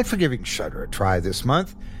and for giving Shudder a try this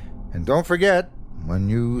month. And don't forget, when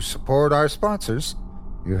you support our sponsors,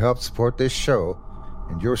 you help support this show,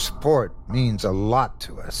 and your support means a lot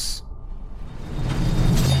to us.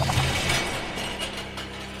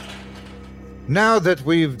 Now that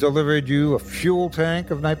we've delivered you a fuel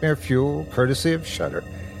tank of nightmare fuel, courtesy of Shudder,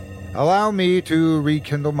 allow me to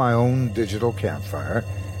rekindle my own digital campfire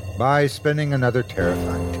by spinning another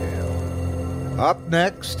terrifying tale. Up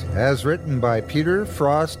next, as written by Peter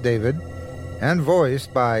Frost David and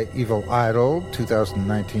voiced by Evil Idol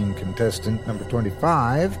 2019 contestant number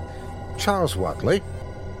 25, Charles Watley,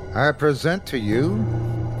 I present to you,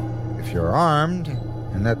 if you're armed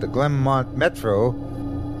and at the Glenmont Metro,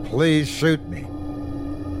 please shoot me.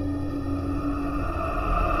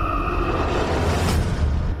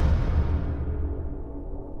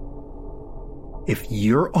 If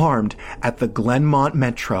you're armed at the Glenmont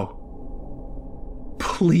Metro,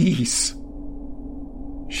 please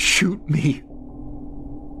shoot me.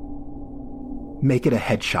 Make it a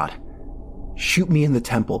headshot. Shoot me in the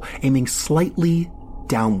temple, aiming slightly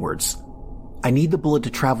downwards. I need the bullet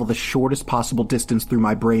to travel the shortest possible distance through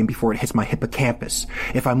my brain before it hits my hippocampus.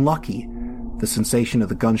 If I'm lucky, the sensation of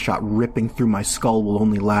the gunshot ripping through my skull will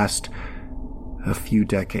only last a few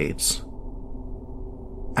decades.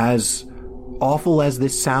 As awful as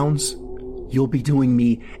this sounds, you'll be doing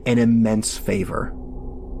me an immense favor.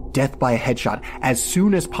 Death by a headshot as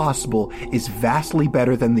soon as possible is vastly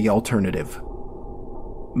better than the alternative.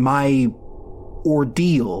 My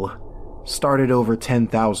ordeal started over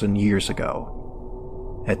 10,000 years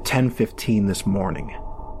ago, at 10:15 this morning.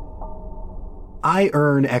 I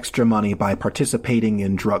earn extra money by participating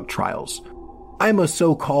in drug trials. I'm a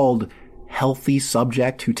so-called healthy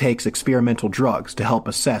subject who takes experimental drugs to help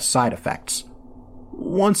assess side effects.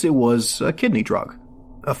 Once it was a kidney drug.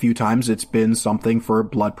 A few times it's been something for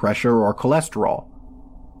blood pressure or cholesterol.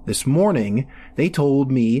 This morning, they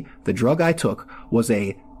told me the drug I took was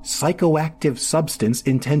a psychoactive substance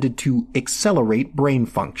intended to accelerate brain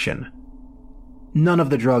function. None of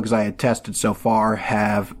the drugs I had tested so far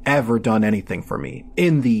have ever done anything for me,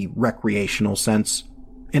 in the recreational sense.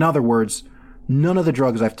 In other words, none of the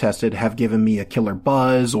drugs I've tested have given me a killer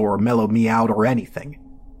buzz or mellowed me out or anything.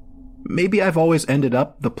 Maybe I've always ended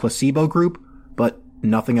up the placebo group, but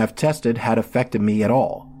nothing I've tested had affected me at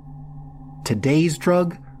all. Today's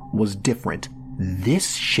drug was different.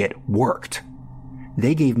 This shit worked.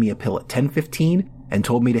 They gave me a pill at 10:15 and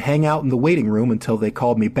told me to hang out in the waiting room until they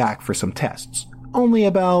called me back for some tests. Only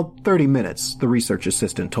about 30 minutes, the research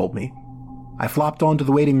assistant told me. I flopped onto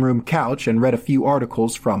the waiting room couch and read a few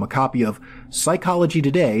articles from a copy of Psychology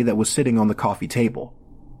Today that was sitting on the coffee table.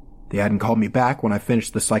 They hadn't called me back when I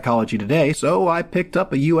finished the Psychology Today, so I picked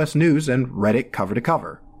up a U.S. News and read it cover to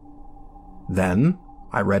cover. Then,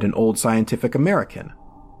 I read an old Scientific American.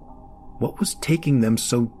 What was taking them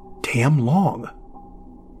so damn long?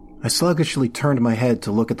 I sluggishly turned my head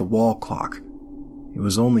to look at the wall clock. It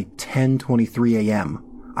was only 10:23 a.m.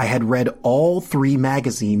 I had read all 3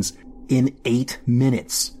 magazines in 8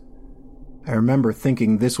 minutes. I remember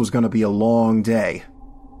thinking this was going to be a long day.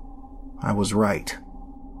 I was right.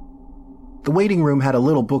 The waiting room had a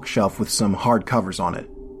little bookshelf with some hard covers on it.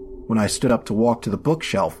 When I stood up to walk to the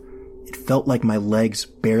bookshelf, it felt like my legs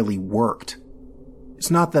barely worked.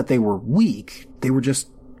 It's not that they were weak, they were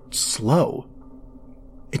just slow.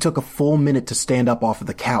 It took a full minute to stand up off of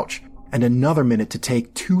the couch, and another minute to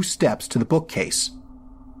take 2 steps to the bookcase.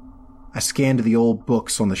 I scanned the old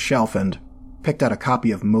books on the shelf and picked out a copy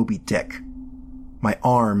of Moby Dick. My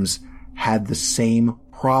arms had the same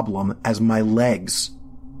problem as my legs.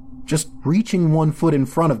 Just reaching one foot in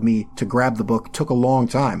front of me to grab the book took a long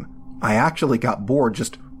time. I actually got bored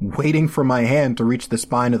just waiting for my hand to reach the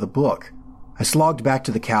spine of the book. I slogged back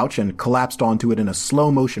to the couch and collapsed onto it in a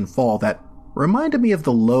slow-motion fall that reminded me of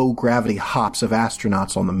the low-gravity hops of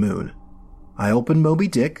astronauts on the moon. I opened Moby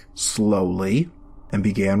Dick slowly and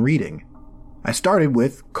began reading. I started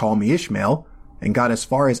with Call Me Ishmael and got as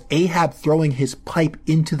far as Ahab throwing his pipe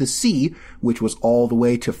into the sea, which was all the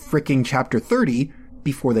way to fricking chapter 30,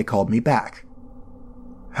 before they called me back.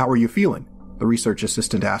 "How are you feeling?" the research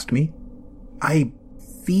assistant asked me. "I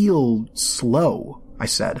feel slow," I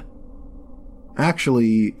said.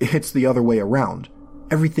 "Actually, it's the other way around.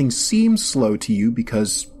 Everything seems slow to you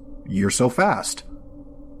because you're so fast."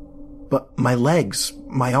 "But my legs,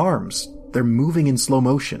 my arms, they're moving in slow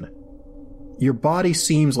motion." "Your body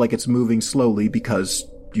seems like it's moving slowly because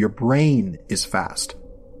your brain is fast.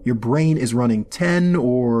 Your brain is running 10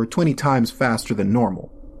 or 20 times faster than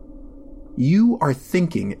normal. You are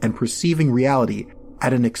thinking and perceiving reality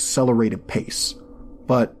at an accelerated pace,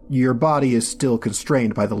 but your body is still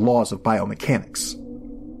constrained by the laws of biomechanics.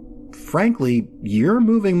 Frankly, you're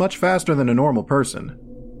moving much faster than a normal person."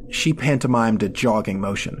 She pantomimed a jogging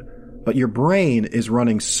motion. "But your brain is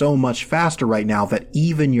running so much faster right now that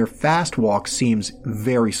even your fast walk seems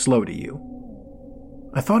very slow to you."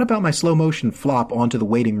 I thought about my slow motion flop onto the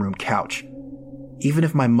waiting room couch. Even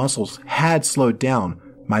if my muscles had slowed down,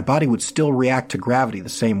 my body would still react to gravity the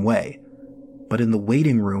same way. But in the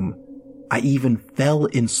waiting room, I even fell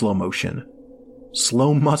in slow motion.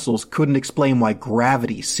 Slow muscles couldn't explain why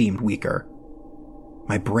gravity seemed weaker.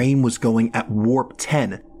 My brain was going at warp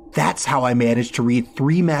 10. That's how I managed to read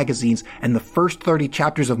 3 magazines and the first 30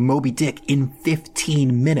 chapters of Moby Dick in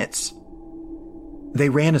 15 minutes. They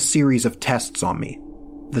ran a series of tests on me.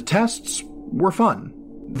 The tests were fun.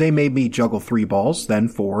 They made me juggle 3 balls, then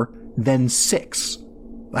 4, then 6.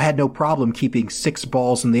 I had no problem keeping 6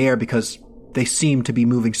 balls in the air because they seemed to be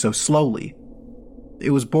moving so slowly.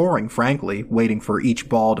 It was boring, frankly, waiting for each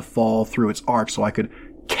ball to fall through its arc so I could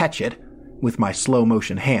catch it with my slow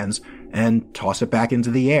motion hands and toss it back into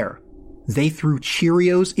the air. They threw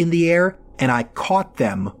Cheerios in the air and I caught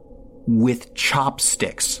them with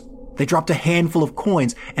chopsticks. They dropped a handful of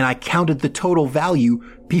coins and I counted the total value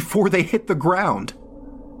before they hit the ground.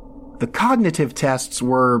 The cognitive tests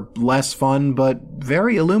were less fun but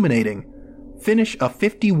very illuminating. Finish a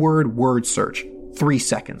 50-word word search, 3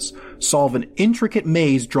 seconds. Solve an intricate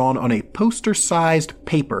maze drawn on a poster-sized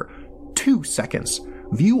paper, 2 seconds.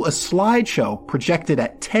 View a slideshow projected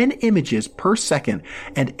at 10 images per second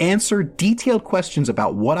and answer detailed questions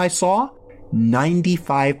about what I saw,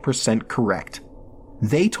 95% correct.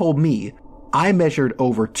 They told me I measured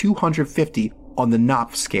over 250 on the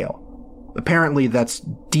Knopf scale. Apparently that's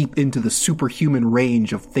deep into the superhuman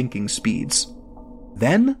range of thinking speeds.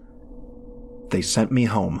 Then, they sent me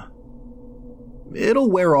home.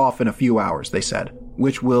 "It'll wear off in a few hours," they said,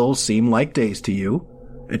 "which will seem like days to you.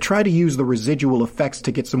 Try to use the residual effects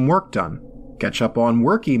to get some work done. Catch up on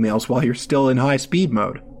work emails while you're still in high speed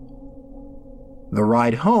mode." The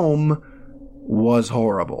ride home was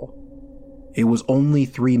horrible. It was only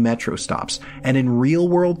 3 metro stops, and in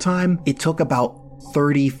real-world time, it took about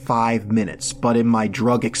 35 minutes, but in my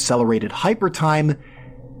drug-accelerated hypertime,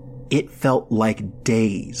 it felt like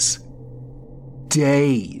days.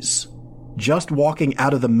 Days. Just walking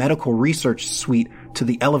out of the medical research suite to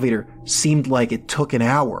the elevator seemed like it took an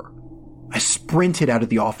hour. I sprinted out of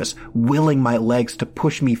the office, willing my legs to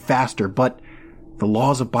push me faster, but the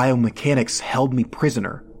laws of biomechanics held me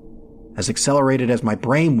prisoner. As accelerated as my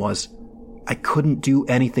brain was, I couldn't do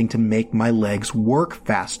anything to make my legs work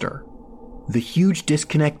faster. The huge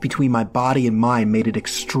disconnect between my body and mind made it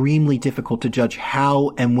extremely difficult to judge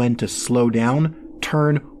how and when to slow down,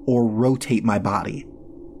 turn, or rotate my body.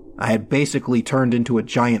 I had basically turned into a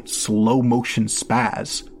giant slow-motion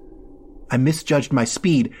spaz. I misjudged my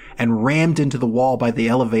speed and rammed into the wall by the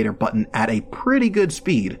elevator button at a pretty good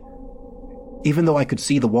speed. Even though I could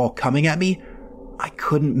see the wall coming at me, I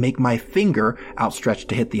couldn't make my finger, outstretched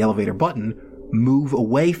to hit the elevator button, move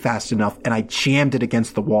away fast enough, and I jammed it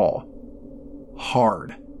against the wall.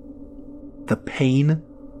 Hard. The pain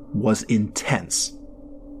was intense.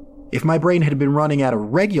 If my brain had been running at a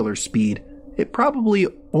regular speed, it probably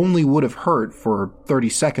only would have hurt for 30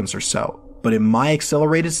 seconds or so. But in my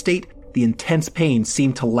accelerated state, the intense pain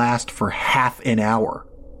seemed to last for half an hour.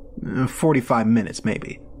 45 minutes,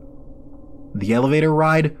 maybe. The elevator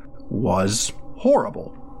ride was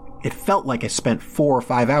horrible. It felt like I spent 4 or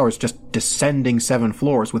 5 hours just descending 7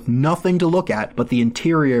 floors with nothing to look at but the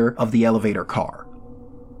interior of the elevator car.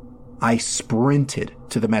 I sprinted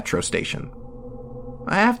to the metro station.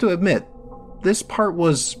 I have to admit, this part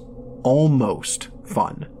was almost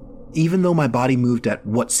fun. Even though my body moved at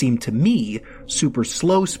what seemed to me super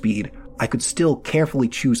slow speed, I could still carefully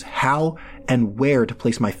choose how and where to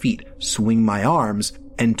place my feet, swing my arms,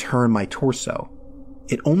 and turn my torso.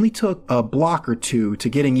 It only took a block or two to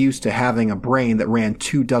getting used to having a brain that ran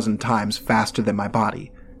 24 times faster than my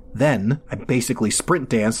body. Then, I basically sprint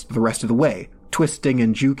danced the rest of the way, twisting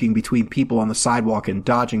and juking between people on the sidewalk and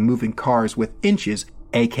dodging moving cars with inches,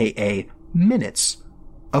 aka minutes,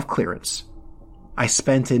 of clearance. I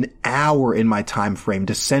spent an hour in my time frame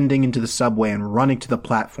descending into the subway and running to the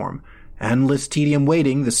platform, endless tedium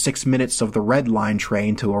waiting the 6 minutes of the Red Line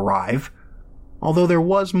train to arrive. Although there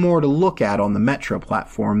was more to look at on the metro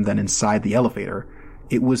platform than inside the elevator,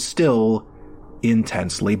 it was still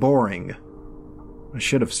intensely boring. I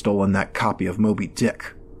should have stolen that copy of Moby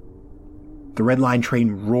Dick. The Red Line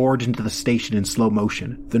train roared into the station in slow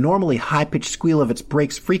motion. The normally high-pitched squeal of its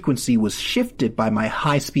brakes frequency was shifted by my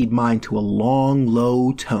high-speed mind to a long,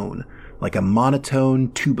 low tone, like a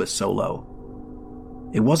monotone tuba solo.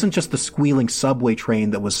 It wasn't just the squealing subway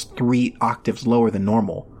train that was 3 octaves lower than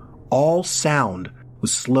normal. All sound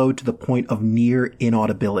was slowed to the point of near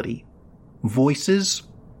inaudibility. Voices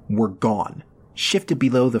were gone, shifted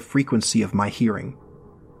below the frequency of my hearing.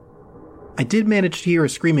 I did manage to hear a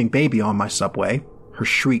screaming baby on my subway, her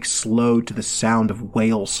shrieks slowed to the sound of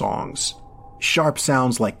whale songs. Sharp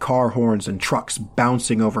sounds like car horns and trucks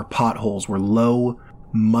bouncing over potholes were low,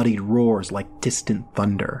 muddied roars like distant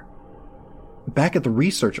thunder. Back at the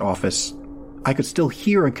research office, I could still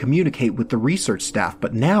hear and communicate with the research staff,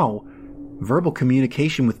 but now, verbal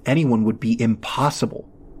communication with anyone would be impossible.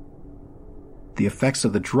 The effects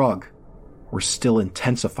of the drug were still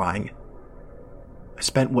intensifying. I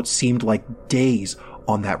spent what seemed like days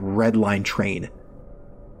on that Red Line train.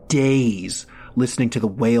 Days listening to the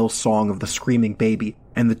wail song of the screaming baby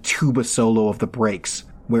and the tuba solo of the brakes.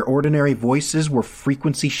 Where ordinary voices were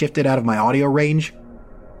frequency shifted out of my audio range,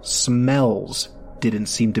 smells didn't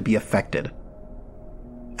seem to be affected.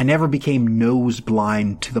 I never became nose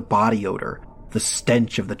blind to the body odor, the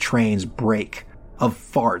stench of the train's brake, of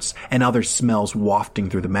farts and other smells wafting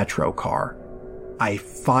through the metro car. I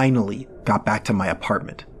finally got back to my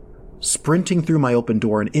apartment. Sprinting through my open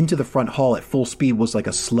door and into the front hall at full speed was like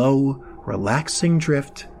a slow, relaxing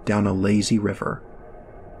drift down a lazy river.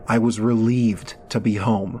 I was relieved to be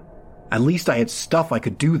home. At least I had stuff I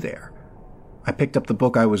could do there. I picked up the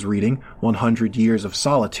book I was reading, 100 Years of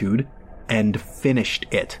Solitude, and finished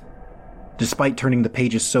it. Despite turning the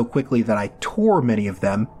pages so quickly that I tore many of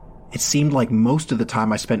them, it seemed like most of the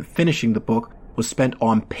time I spent finishing the book was spent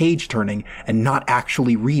on page turning and not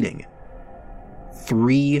actually reading.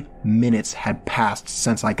 3 minutes had passed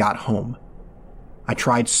since I got home. I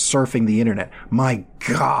tried surfing the internet. My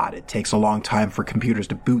God, it takes a long time for computers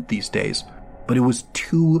to boot these days. But it was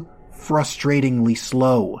too frustratingly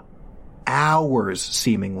slow. Hours,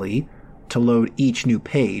 seemingly, to load each new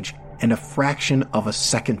page, and a fraction of a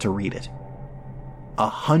second to read it.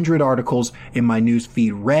 100 articles in my news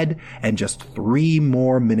feed read, and just 3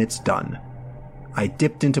 more minutes done. I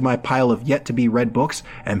dipped into my pile of yet-to-be-read books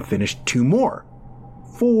and finished 2 more.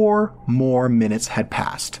 4 more minutes had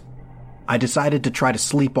passed. I decided to try to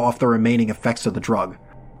sleep off the remaining effects of the drug.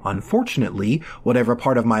 Unfortunately, whatever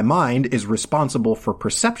part of my mind is responsible for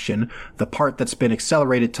perception, the part that's been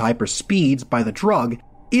accelerated to hyperspeeds by the drug,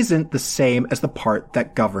 isn't the same as the part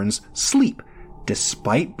that governs sleep.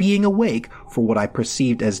 Despite being awake for what I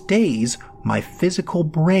perceived as days, my physical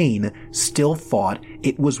brain still thought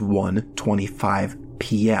it was 1:25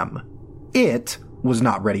 p.m. It was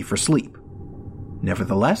not ready for sleep.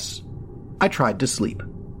 Nevertheless, I tried to sleep.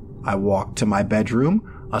 I walked to my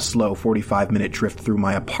bedroom, a slow 45-minute drift through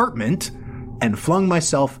my apartment, and flung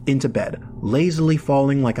myself into bed, lazily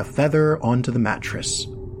falling like a feather onto the mattress.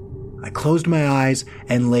 I closed my eyes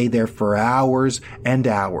and lay there for hours and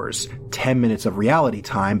hours, 10 minutes of reality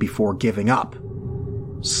time before giving up.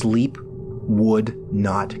 Sleep would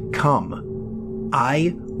not come.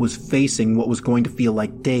 I was facing what was going to feel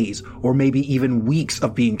like days or maybe even weeks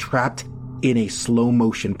of being trapped in a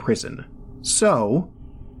slow-motion prison. So,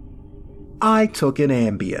 I took an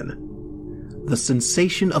Ambien. The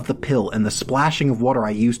sensation of the pill and the splashing of water I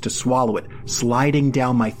used to swallow it sliding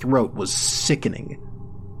down my throat was sickening.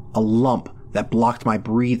 A lump that blocked my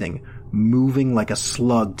breathing, moving like a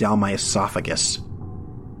slug down my esophagus.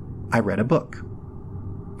 I read a book.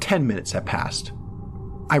 10 minutes had passed.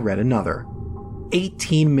 I read another.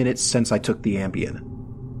 18 minutes since I took the Ambien.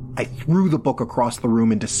 I threw the book across the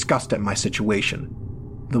room in disgust at my situation.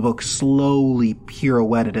 The book slowly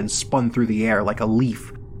pirouetted and spun through the air like a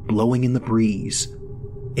leaf blowing in the breeze.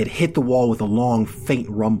 It hit the wall with a long, faint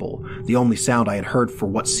rumble, the only sound I had heard for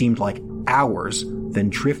what seemed like hours, then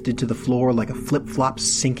drifted to the floor like a flip-flop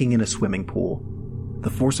sinking in a swimming pool. The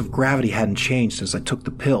force of gravity hadn't changed since I took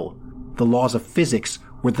the pill. The laws of physics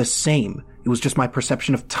were the same. It was just my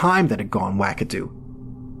perception of time that had gone wackadoo.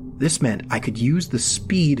 This meant I could use the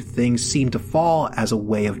speed things seemed to fall as a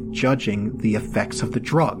way of judging the effects of the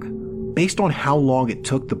drug. Based on how long it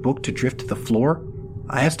took the book to drift to the floor,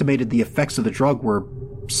 I estimated the effects of the drug were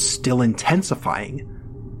still intensifying.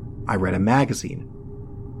 I read a magazine.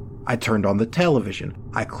 I turned on the television.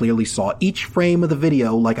 I clearly saw each frame of the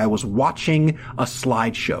video like I was watching a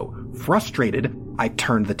slideshow. Frustrated, I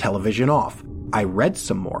turned the television off. I read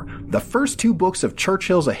some more. The first 2 books of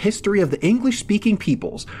Churchill's A History of the English-Speaking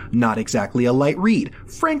Peoples. Not exactly a light read.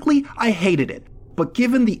 Frankly, I hated it. But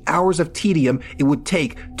given the hours of tedium it would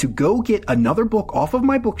take to go get another book off of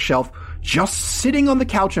my bookshelf, just sitting on the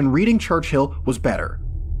couch and reading Churchill was better.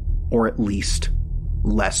 Or at least,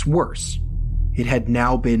 less worse. It had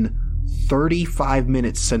now been 35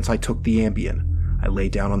 minutes since I took the Ambien. I lay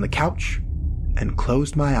down on the couch and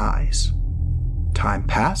closed my eyes. Time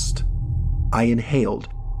passed. I inhaled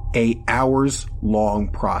a hours-long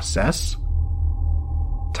process.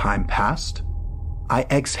 Time passed. I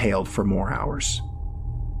exhaled for more hours.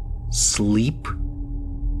 Sleep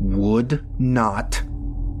would not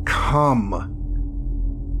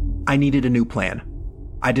come. I needed a new plan.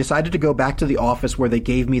 I decided to go back to the office where they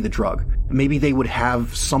gave me the drug. Maybe they would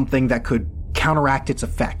have something that could counteract its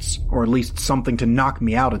effects, or at least something to knock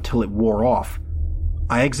me out until it wore off.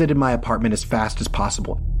 I exited my apartment as fast as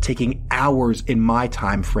possible, taking hours in my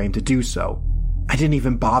time frame to do so. I didn't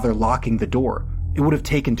even bother locking the door. It would have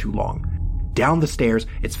taken too long. Down the stairs,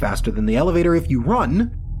 it's faster than the elevator if you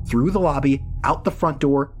run, through the lobby, out the front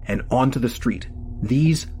door, and onto the street.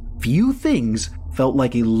 These few things felt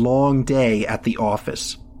like a long day at the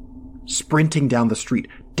office. Sprinting down the street,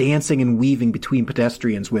 dancing and weaving between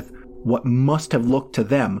pedestrians with what must have looked to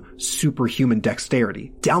them superhuman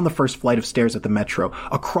dexterity. Down the first flight of stairs at the metro,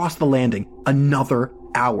 across the landing, another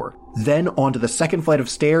hour. Then onto the second flight of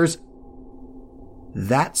stairs.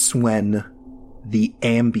 That's when the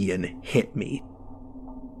Ambien hit me.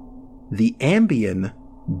 The Ambien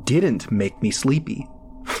didn't make me sleepy.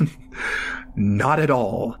 Not at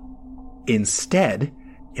all. Instead,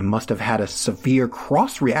 it must have had a severe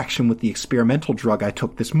cross-reaction with the experimental drug I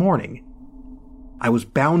took this morning. I was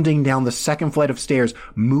bounding down the second flight of stairs,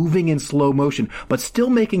 moving in slow motion, but still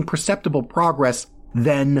making perceptible progress.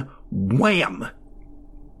 Then, wham!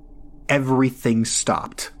 Everything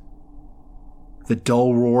stopped. The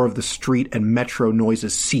dull roar of the street and metro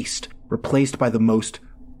noises ceased, replaced by the most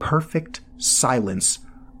perfect silence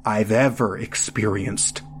I've ever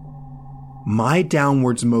experienced. My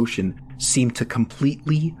downwards motion seemed to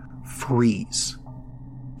completely freeze.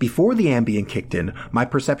 Before the Ambien kicked in, my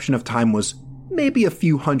perception of time was maybe a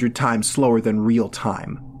few hundred times slower than real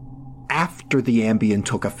time. After the Ambien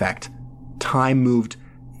took effect, time moved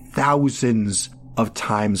thousands of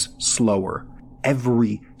times slower.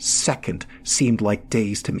 Every second seemed like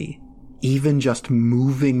days to me. Even just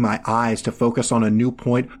moving my eyes to focus on a new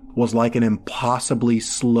point was like an impossibly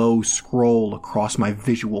slow scroll across my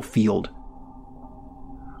visual field.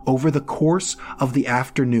 Over the course of the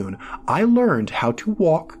afternoon, I learned how to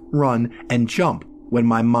walk, run, and jump when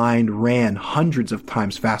my mind ran hundreds of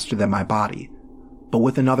times faster than my body. But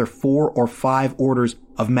with another 4 or 5 orders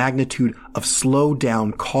of magnitude of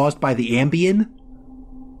slowdown caused by the Ambien,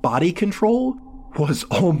 body control was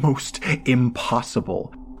almost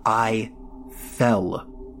impossible. I fell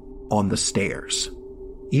on the stairs.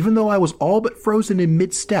 Even though I was all but frozen in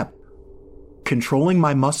mid-step, controlling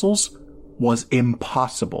my muscles was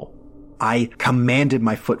impossible. I commanded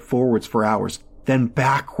my foot forwards for hours, then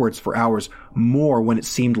backwards for hours, more when it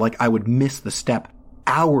seemed like I would miss the step,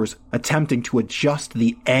 hours attempting to adjust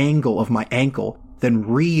the angle of my ankle, then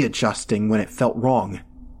readjusting when it felt wrong.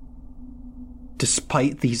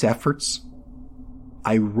 Despite these efforts,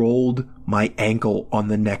 I rolled my ankle on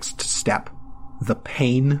the next step. The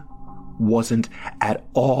pain wasn't at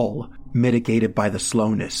all mitigated by the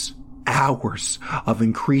slowness. Hours of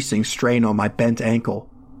increasing strain on my bent ankle.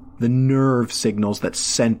 The nerve signals that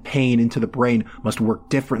send pain into the brain must work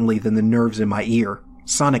differently than the nerves in my ear.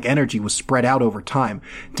 Sonic energy was spread out over time,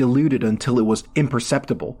 diluted until it was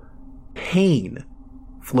imperceptible. Pain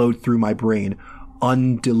flowed through my brain,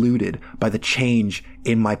 undiluted by the change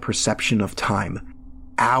in my perception of time.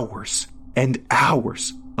 Hours and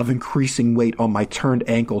hours of increasing weight on my turned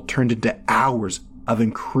ankle turned into hours of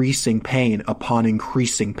increasing pain upon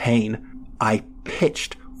increasing pain. I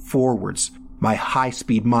pitched forwards, my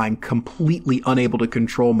high-speed mind completely unable to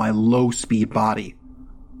control my low-speed body.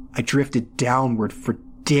 I drifted downward for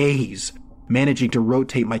days, managing to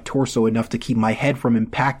rotate my torso enough to keep my head from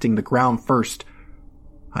impacting the ground first.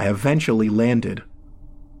 I eventually landed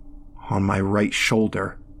on my right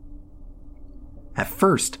shoulder. At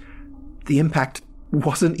first, the impact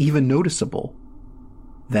wasn't even noticeable.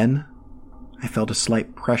 Then, I felt a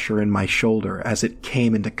slight pressure in my shoulder as it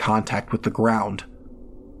came into contact with the ground.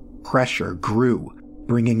 Pressure grew,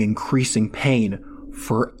 bringing increasing pain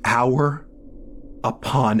for hour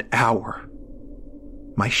upon hour.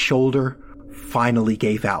 My shoulder finally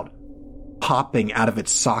gave out, popping out of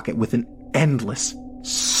its socket with an endless,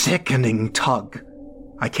 sickening tug.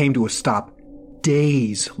 I came to a stop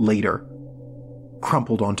days later,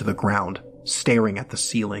 crumpled onto the ground, staring at the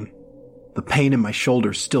ceiling. The pain in my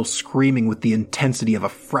shoulder still screaming with the intensity of a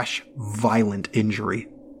fresh, violent injury.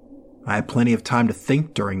 I had plenty of time to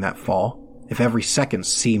think during that fall. If every second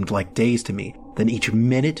seemed like days to me, then each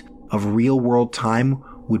minute of real-world time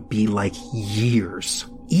would be like years.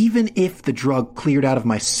 Even if the drug cleared out of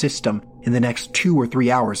my system in the next 2 or 3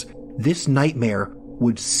 hours, this nightmare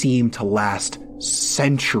would seem to last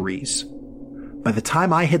centuries. By the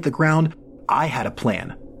time I hit the ground, I had a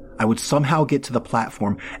plan. I would somehow get to the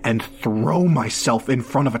platform and throw myself in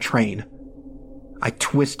front of a train. I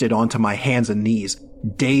twisted onto my hands and knees,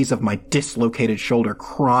 days of my dislocated shoulder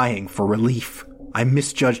crying for relief. I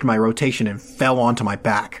misjudged my rotation and fell onto my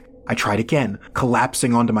back. I tried again,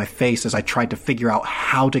 collapsing onto my face as I tried to figure out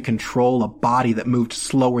how to control a body that moved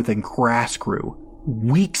slower than grass grew.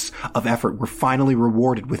 Weeks of effort were finally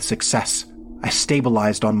rewarded with success. I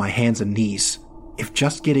stabilized on my hands and knees. If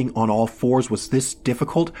just getting on all fours was this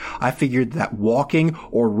difficult, I figured that walking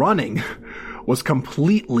or running was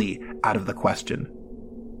completely out of the question.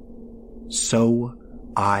 So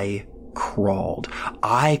I crawled.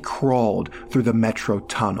 I crawled through the metro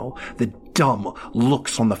tunnel. The dumb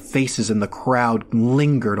looks on the faces in the crowd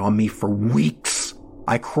lingered on me for weeks.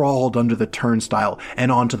 I crawled under the turnstile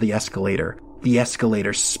and onto the escalator. The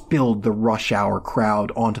escalator spilled the rush hour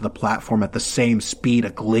crowd onto the platform at the same speed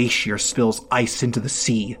a glacier spills ice into the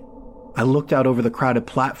sea. I looked out over the crowded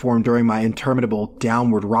platform during my interminable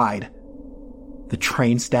downward ride. The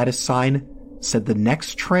train status sign said the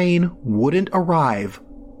next train wouldn't arrive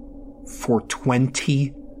for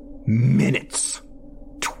 20 minutes.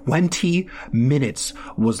 20 minutes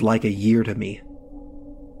was like a year to me.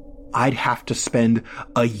 I'd have to spend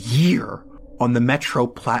a year on the metro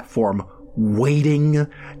platform waiting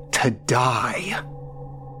to die.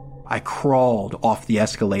 I crawled off the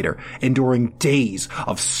escalator, enduring days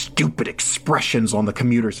of stupid expressions on the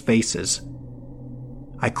commuters' faces.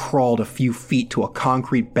 I crawled a few feet to a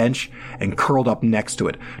concrete bench and curled up next to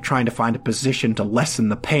it, trying to find a position to lessen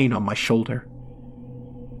the pain on my shoulder.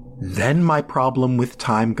 Then my problem with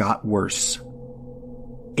time got worse.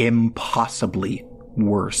 Impossibly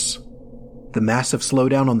worse. The massive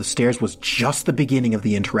slowdown on the stairs was just the beginning of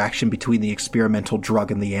the interaction between the experimental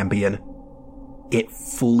drug and the Ambien. It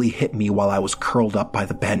fully hit me while I was curled up by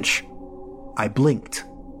the bench. I blinked.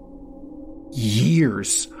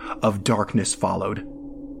 Years of darkness followed.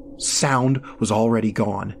 Sound was already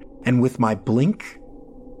gone, and with my blink,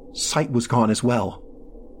 sight was gone as well.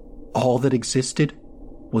 All that existed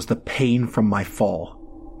was the pain from my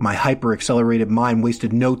fall. My hyper-accelerated mind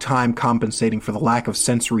wasted no time compensating for the lack of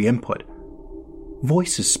sensory input.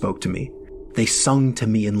 Voices spoke to me. They sung to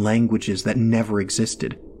me in languages that never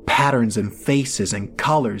existed. Patterns and faces and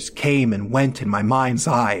colors came and went in my mind's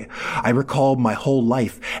eye. I recalled my whole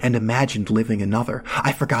life and imagined living another.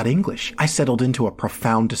 I forgot English. I settled into a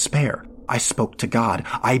profound despair. I spoke to God.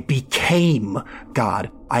 I became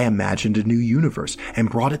God. I imagined a new universe and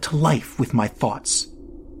brought it to life with my thoughts.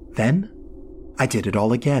 Then, I did it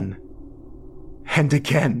all again. And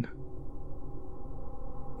again.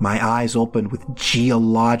 My eyes opened with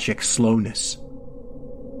geologic slowness.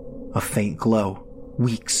 A faint glow.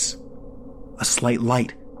 Weeks. A slight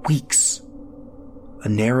light. Weeks. A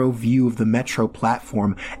narrow view of the metro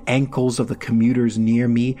platform, ankles of the commuters near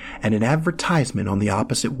me, and an advertisement on the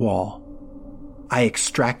opposite wall. I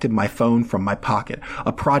extracted my phone from my pocket,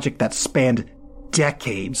 a project that spanned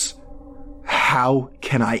decades. How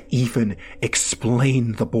can I even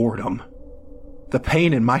explain the boredom? The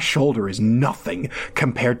pain in my shoulder is nothing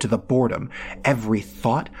compared to the boredom. Every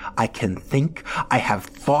thought I can think, I have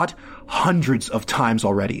thought hundreds of times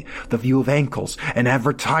already. The view of ankles and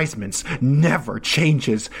advertisements never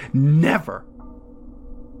changes. Never.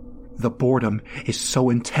 The boredom is so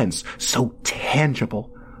intense, so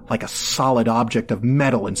tangible, like a solid object of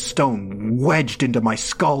metal and stone wedged into my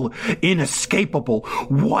skull, inescapable.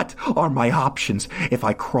 What are my options? If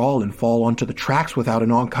I crawl and fall onto the tracks without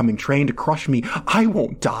an oncoming train to crush me, I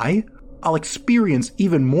won't die. I'll experience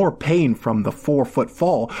even more pain from the 4-foot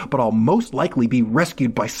fall, but I'll most likely be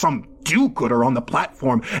rescued by some do-gooder on the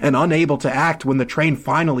platform and unable to act when the train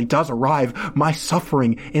finally does arrive. My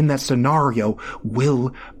suffering in that scenario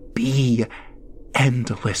will be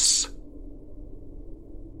endless.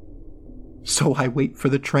 So I wait for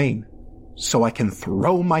the train, so I can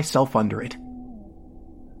throw myself under it.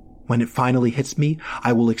 When it finally hits me,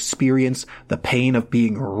 I will experience the pain of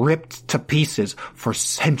being ripped to pieces for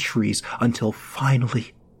centuries until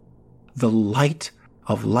finally the light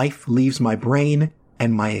of life leaves my brain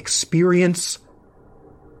and my experience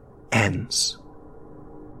ends.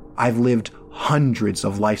 I've lived hundreds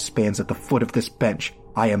of lifespans at the foot of this bench.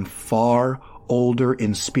 I am far older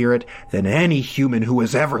in spirit than any human who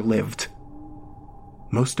has ever lived.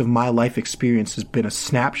 Most of my life experience has been a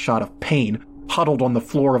snapshot of pain huddled on the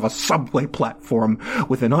floor of a subway platform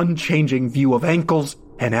with an unchanging view of ankles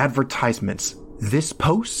and advertisements. This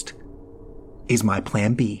post is my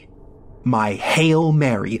plan B. My Hail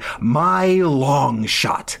Mary, my long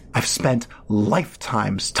shot. I've spent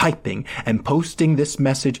lifetimes typing and posting this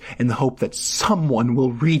message in the hope that someone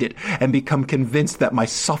will read it and become convinced that my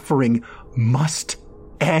suffering must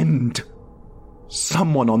end.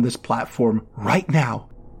 Someone on this platform right now,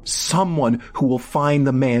 someone who will find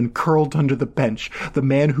the man curled under the bench, the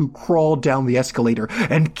man who crawled down the escalator,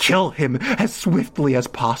 and kill him as swiftly as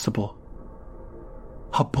possible.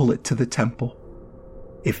 A bullet to the temple.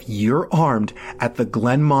 If you're armed at the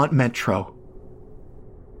Glenmont Metro,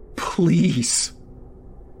 please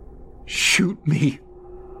shoot me.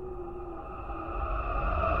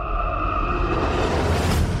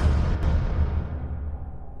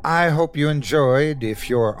 I hope you enjoyed If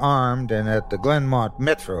You're Armed and at the Glenmont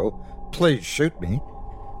Metro, Please Shoot Me,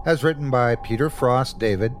 as written by Peter Frost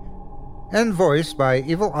David and voiced by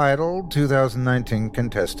Evil Idol 2019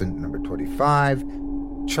 contestant number 25,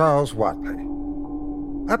 Charles Watley.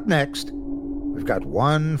 Up next, we've got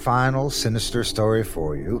one final sinister story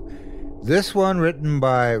for you. This one written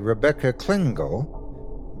by Rebecca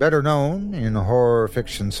Klingel, better known in horror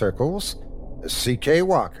fiction circles as C.K.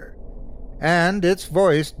 Walker. And it's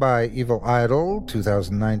voiced by Evil Idol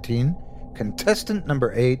 2019 contestant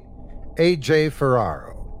number 8, A.J.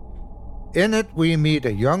 Ferraro. In it, we meet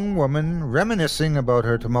a young woman reminiscing about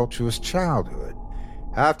her tumultuous childhood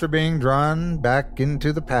after being drawn back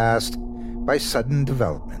into the past by sudden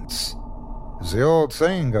developments. As the old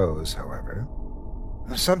saying goes, however,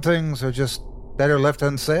 some things are just better left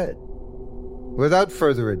unsaid. Without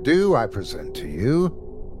further ado, I present to you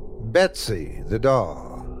Betsy the Doll.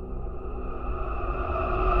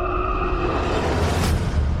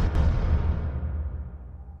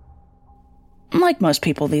 Like most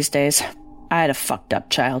people these days, I had a fucked up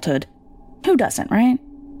childhood. Who doesn't, right?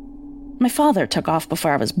 My father took off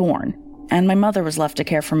before I was born, and my mother was left to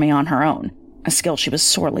care for me on her own, a skill she was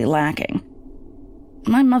sorely lacking.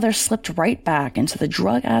 My mother slipped right back into the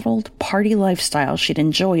drug-addled party lifestyle she'd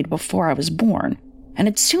enjoyed before I was born, and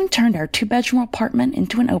it soon turned our 2-bedroom apartment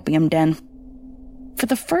into an opium den. For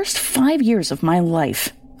the first 5 years of my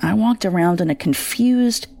life, I walked around in a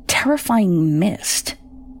confused, terrifying mist.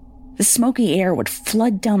 The smoky air would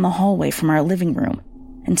flood down the hallway from our living room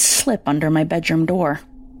and slip under my bedroom door.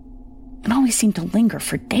 It always seemed to linger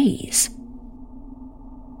for days.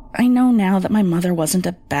 I know now that my mother wasn't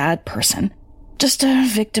a bad person, just a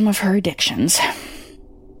victim of her addictions.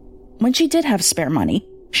 When she did have spare money,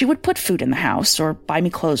 she would put food in the house or buy me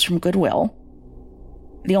clothes from Goodwill.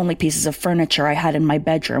 The only pieces of furniture I had in my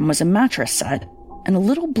bedroom was a mattress set and a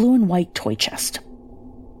little blue and white toy chest.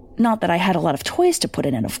 Not that I had a lot of toys to put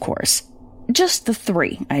in it, of course. Just the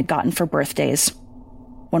 3 I had gotten for birthdays.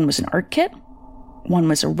 One was an art kit, one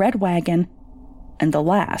was a red wagon, and the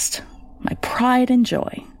last, my pride and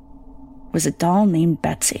joy, was a doll named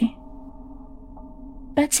Betsy.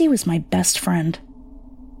 Betsy was my best friend.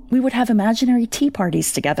 We would have imaginary tea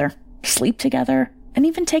parties together, sleep together, and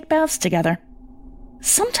even take baths together.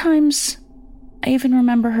 Sometimes, I even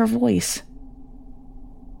remember her voice.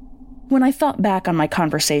 When I thought back on my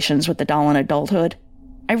conversations with the doll in adulthood,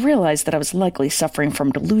 I realized that I was likely suffering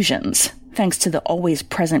from delusions, thanks to the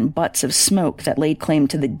always-present butts of smoke that laid claim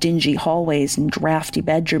to the dingy hallways and drafty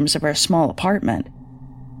bedrooms of our small apartment.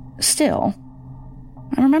 Still,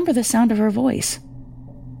 I remember the sound of her voice.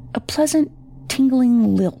 A pleasant,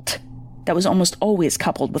 tingling lilt that was almost always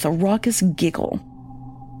coupled with a raucous giggle.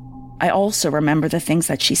 I also remember the things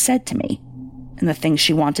that she said to me, and the things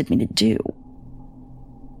she wanted me to do.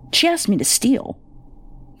 She asked me to steal,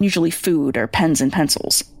 usually food or pens and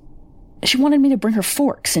pencils. She wanted me to bring her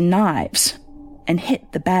forks and knives and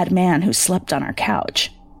hit the bad man who slept on our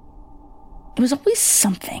couch. It was always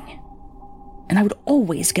something, and I would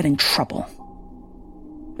always get in trouble.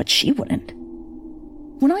 But she wouldn't.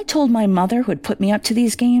 When I told my mother who had put me up to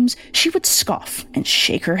these games, she would scoff and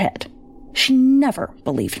shake her head. She never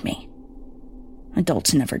believed me.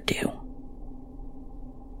 Adults never do.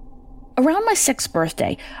 Around my 6th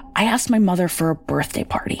birthday, I asked my mother for a birthday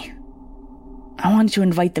party. I wanted to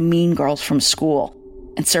invite the mean girls from school,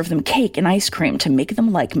 and serve them cake and ice cream to make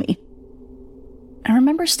them like me. I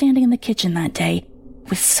remember standing in the kitchen that day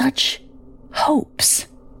with such hopes,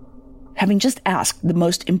 having just asked the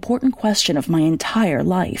most important question of my entire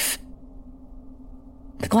life.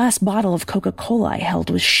 The glass bottle of Coca-Cola I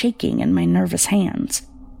held was shaking in my nervous hands.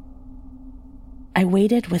 I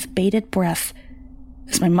waited with bated breath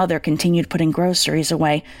as my mother continued putting groceries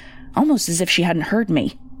away, almost as if she hadn't heard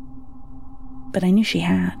me. But I knew she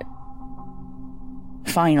had.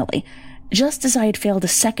 Finally, just as I had failed a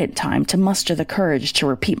second time to muster the courage to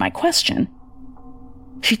repeat my question,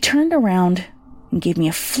 she turned around and gave me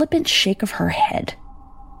a flippant shake of her head.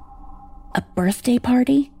 A birthday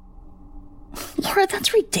party? Laura,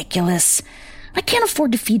 that's ridiculous. I can't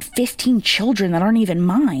afford to feed 15 children that aren't even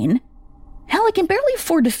mine. Hell, I can barely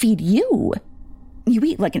afford to feed you. You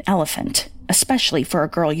eat like an elephant, especially for a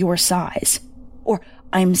girl your size. Or,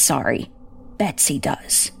 I'm sorry, Betsy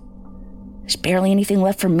does. There's barely anything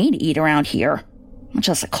left for me to eat around here, much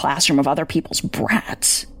less a classroom of other people's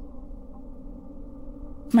brats.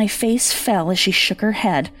 My face fell as she shook her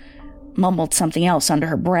head, mumbled something else under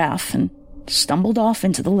her breath, and stumbled off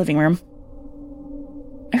into the living room.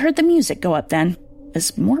 I heard the music go up then,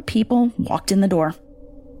 as more people walked in the door.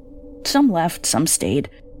 Some left, some stayed.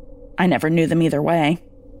 I never knew them either way.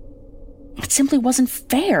 It simply wasn't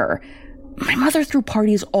fair. My mother threw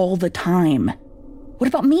parties all the time. What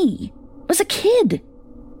about me? I was a kid.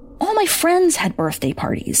 All my friends had birthday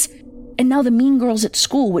parties. And now the mean girls at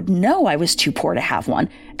school would know I was too poor to have one,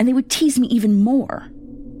 and they would tease me even more.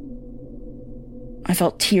 I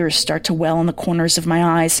felt tears start to well in the corners of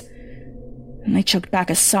my eyes, and I choked back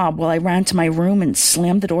a sob while I ran to my room and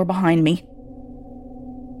slammed the door behind me.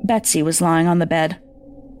 Betsy was lying on the bed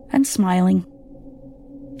and smiling.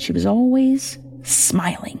 She was always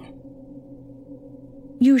smiling.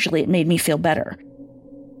 Usually it made me feel better,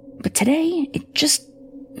 but today it just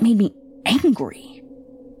made me angry.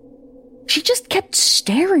 She just kept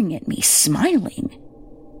staring at me, smiling.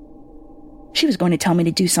 She was going to tell me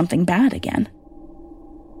to do something bad again.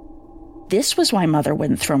 This was why Mother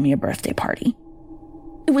wouldn't throw me a birthday party.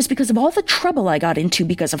 It was because of all the trouble I got into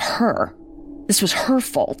because of her. This was her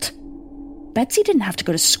fault. Betsy didn't have to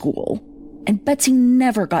go to school, and Betsy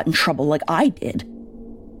never got in trouble like I did.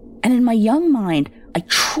 And in my young mind, I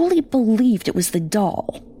truly believed it was the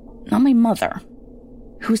doll, not my mother,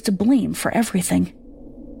 who was to blame for everything.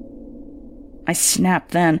 I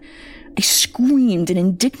snapped then. I screamed in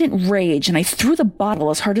indignant rage, and I threw the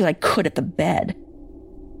bottle as hard as I could at the bed.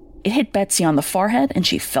 It hit Betsy on the forehead, and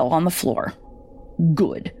she fell on the floor.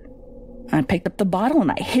 Good. I picked up the bottle,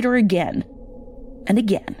 and I hit her again. And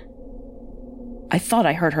again. I thought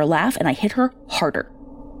I heard her laugh, and I hit her harder.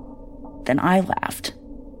 Then I laughed.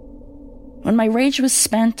 When my rage was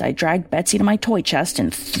spent, I dragged Betsy to my toy chest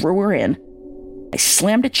and threw her in. I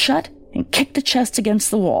slammed it shut and kicked the chest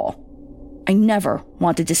against the wall. I never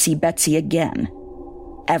wanted to see Betsy again.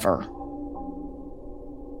 Ever.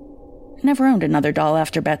 I never owned another doll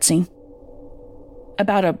after Betsy.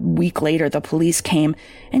 About a week later, the police came,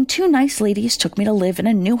 and 2 nice ladies took me to live in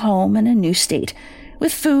a new home in a new state,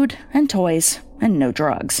 with food and toys and no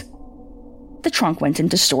drugs. The trunk went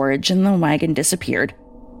into storage and the wagon disappeared.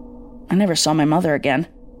 I never saw my mother again.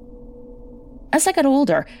 As I got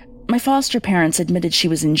older, my foster parents admitted she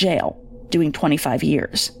was in jail, doing 25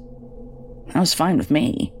 years. That was fine with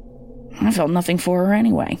me. I felt nothing for her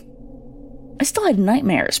anyway. I still had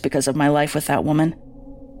nightmares because of my life with that woman.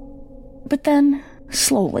 But then,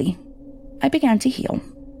 slowly, I began to heal.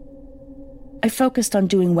 I focused on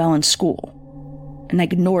doing well in school, and I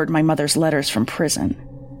ignored my mother's letters from prison.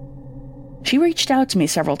 She reached out to me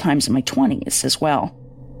several times in my 20s as well,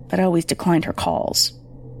 but I always declined her calls.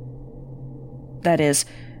 That is,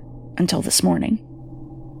 until this morning.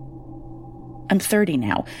 I'm 30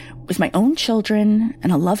 now, with my own children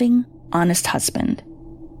and a loving, honest husband.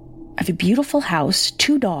 I have a beautiful house,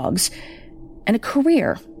 2 dogs, and a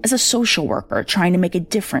career as a social worker trying to make a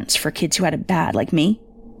difference for kids who had it bad like me.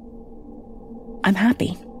 I'm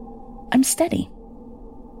happy. I'm steady.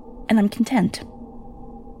 And I'm content.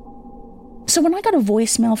 So when I got a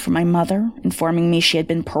voicemail from my mother informing me she had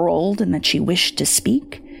been paroled and that she wished to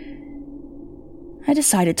speak, I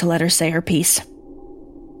decided to let her say her piece.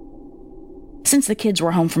 Since the kids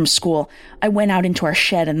were home from school, I went out into our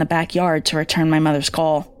shed in the backyard to return my mother's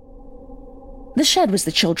call. The shed was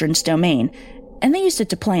the children's domain, and they used it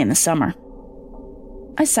to play in the summer.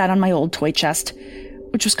 I sat on my old toy chest,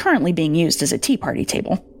 which was currently being used as a tea party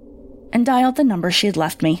table, and dialed the number she had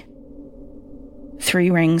left me.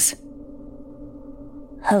 3 rings.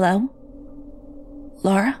 Hello?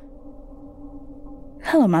 Laura?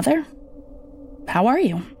 Hello, Mother. How are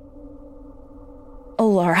you? Oh,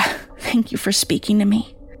 Laura, thank you for speaking to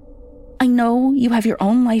me. I know you have your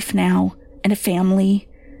own life now and a family.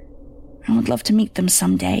 I would love to meet them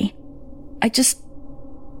someday. I just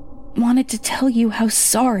wanted to tell you how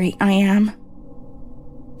sorry I am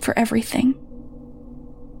for everything.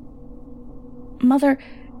 Mother,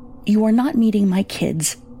 you are not meeting my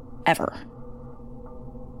kids ever.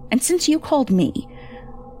 And since you called me,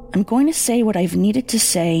 I'm going to say what I've needed to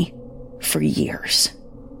say for years.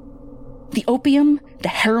 The opium, the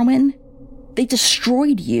heroin, they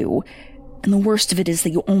destroyed you. And the worst of it is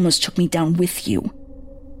that you almost took me down with you.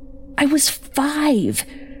 I was 5.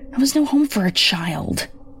 I was no home for a child.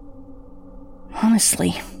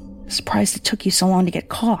 Honestly, I'm surprised it took you so long to get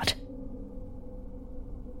caught.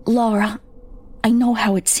 Laura, I know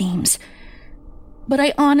how it seems, but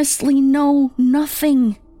I honestly know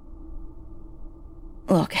nothing.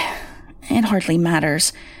 Look, it hardly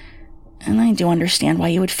matters, and I do understand why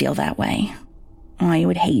you would feel that way. Why you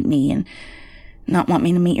would hate me and not want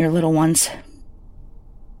me to meet your little ones.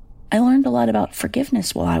 I learned a lot about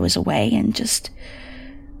forgiveness while I was away, and just...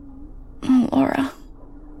 Oh, Laura,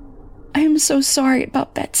 I am so sorry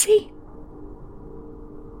about Betsy.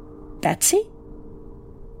 Betsy?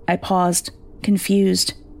 I paused,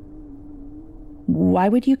 confused. Why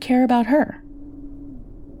would you care about her?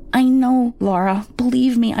 I know, Laura.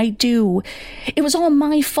 Believe me, I do. It was all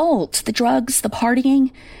my fault. The drugs, the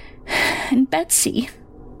partying, and Betsy.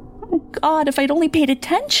 Oh, God, if I'd only paid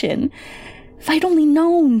attention. If I'd only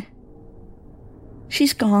known.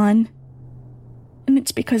 She's gone. And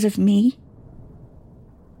it's because of me.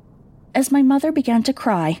 As my mother began to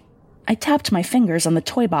cry, I tapped my fingers on the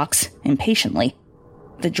toy box impatiently.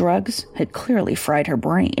 The drugs had clearly fried her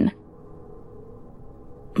brain.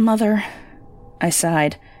 Mother, I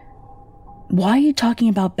sighed. Why are you talking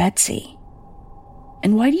about Betsy?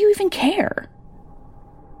 And why do you even care?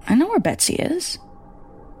 I know where Betsy is.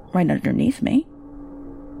 Right underneath me.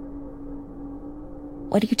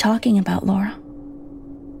 What are you talking about, Laura?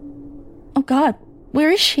 Oh, God,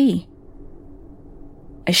 where is she?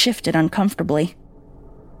 I shifted uncomfortably.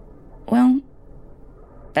 Well,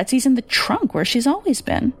 Betsy's in the trunk where she's always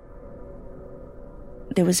been.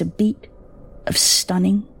 There was a beat of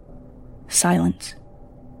stunning silence.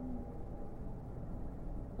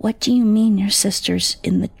 What do you mean your sister's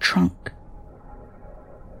in the trunk?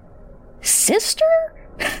 Sister?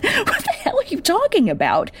 What the hell are you talking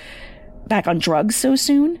about? Back on drugs so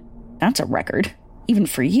soon? That's a record, even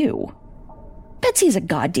for you. Betsy's a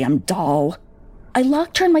goddamn doll. I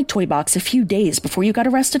locked her in my toy box a few days before you got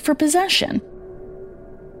arrested for possession.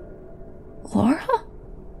 Laura?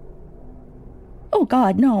 Oh,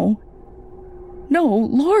 God, no. No,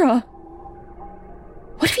 Laura.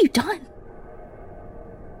 What have you done?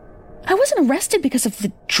 I wasn't arrested because of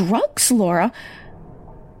the drugs, Laura.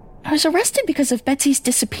 I was arrested because of Betsy's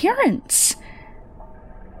disappearance.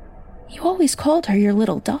 You always called her your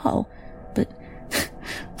little doll, but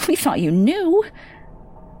we thought you knew.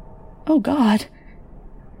 Oh, God.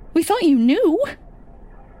 We thought you knew.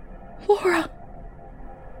 Laura.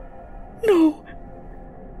 No.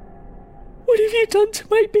 What have you done to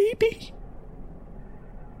my baby?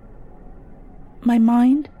 My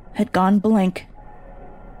mind had gone blank.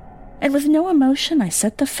 And with no emotion, I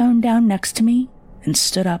set the phone down next to me and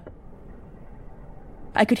stood up.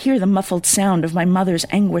 I could hear the muffled sound of my mother's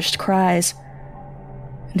anguished cries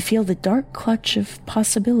and feel the dark clutch of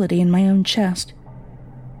possibility in my own chest.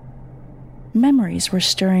 Memories were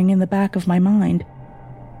stirring in the back of my mind,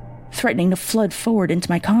 threatening to flood forward into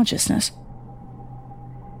my consciousness.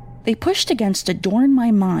 They pushed against a door in my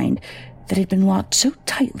mind that had been locked so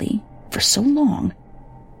tightly for so long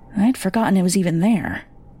that I'd forgotten it was even there.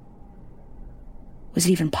 Was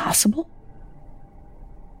it even possible?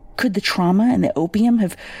 Could the trauma and the opium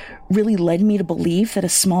have really led me to believe that a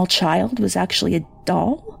small child was actually a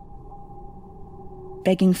doll?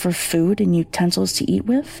 Begging for food and utensils to eat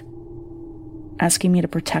with? Asking me to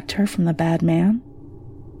protect her from the bad man?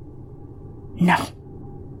 No.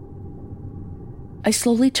 I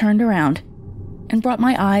slowly turned around and brought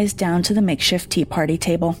my eyes down to the makeshift tea party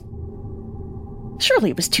table.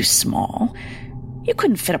 Surely it was too small. You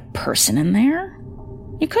couldn't fit a person in there.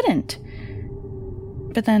 You couldn't.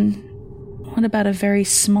 But then, what about a very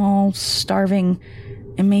small, starving,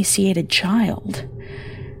 emaciated child?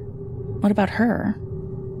 What about her?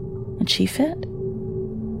 Would she fit?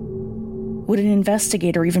 Would an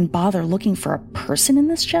investigator even bother looking for a person in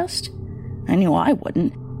this chest? I knew I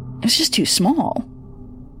wouldn't. It was just too small.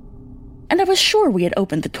 And I was sure we had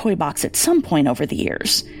opened the toy box at some point over the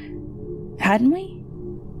years. Hadn't we?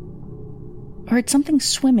 Or had something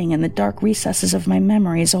swimming in the dark recesses of my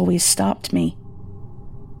memories always stopped me?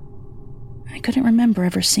 I couldn't remember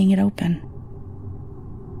ever seeing it open.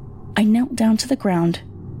 I knelt down to the ground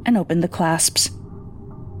and opened the clasps.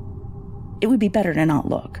 It would be better to not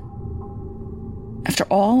look. After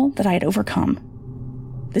all that I had overcome,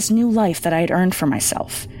 this new life that I had earned for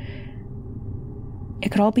myself,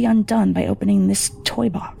 it could all be undone by opening this toy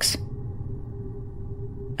box.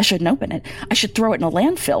 I shouldn't open it. I should throw it in a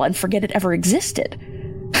landfill and forget it ever existed.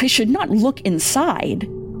 I should not look inside.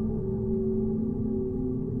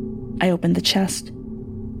 I opened the chest.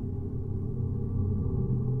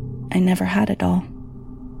 I never had a doll.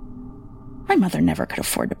 My mother never could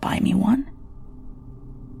afford to buy me one.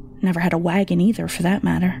 Never had a wagon either, for that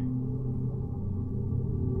matter.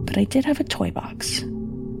 But I did have a toy box.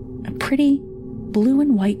 A pretty blue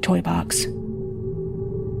and white toy box.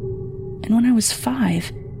 And when I was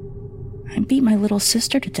 5, I beat my little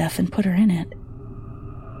sister to death and put her in it.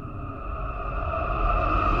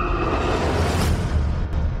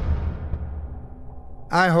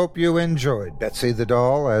 I hope you enjoyed Betsy the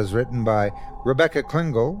Doll, as written by Rebecca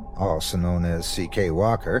Klingel, also known as C.K.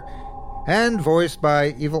 Walker, and voiced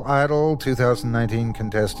by Evil Idol 2019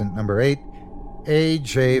 contestant number 8,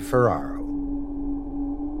 A.J. Ferraro.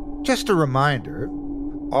 Just a reminder,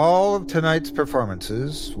 all of tonight's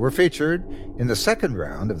performances were featured in the second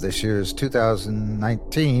round of this year's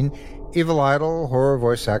 2019 Evil Idol Horror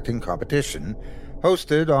Voice Acting Competition,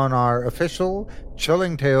 hosted on our official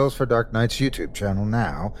Chilling Tales for Dark Nights YouTube channel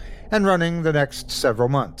now, and running the next several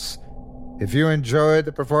months. If you enjoyed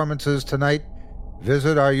the performances tonight,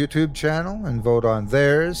 visit our YouTube channel and vote on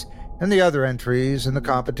theirs and the other entries in the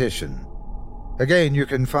competition. Again, you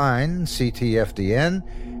can find CTFDN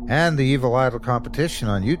and the Evil Idol competition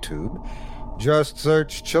on YouTube. Just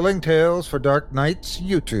search Chilling Tales for Dark Nights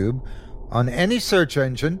YouTube on any search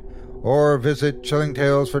engine, or visit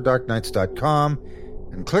chillingtalesfordarknights.com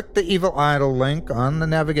and click the Evil Idol link on the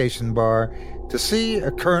navigation bar to see a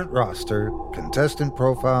current roster, contestant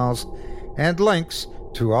profiles, and links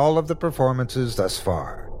to all of the performances thus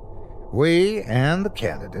far. We and the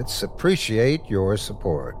candidates appreciate your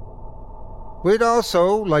support. We'd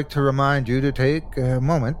also like to remind you to take a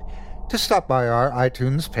moment to stop by our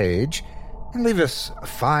iTunes page and leave us a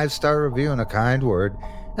 5-star review and a kind word,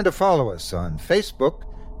 and to follow us on Facebook,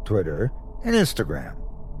 Twitter, and Instagram.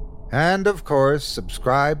 And, of course,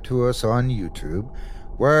 subscribe to us on YouTube,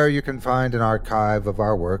 where you can find an archive of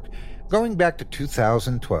our work going back to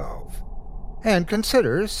 2012. And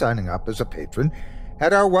consider signing up as a patron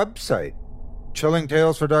at our website,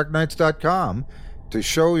 chillingtalesfordarknights.com, to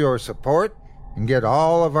show your support and get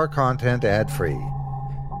all of our content ad-free.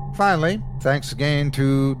 Finally, thanks again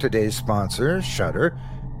to today's sponsor, Shudder,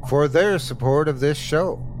 for their support of this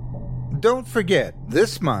show. Don't forget,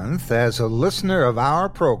 this month, as a listener of our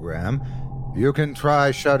program, you can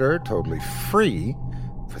try Shudder totally free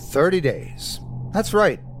for 30 days. That's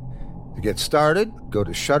right. To get started, go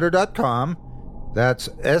to Shudder.com. That's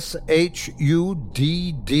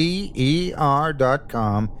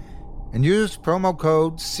SHUDDER.com, and use promo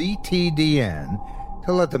code CTDN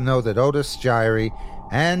to let them know that Otis Jiry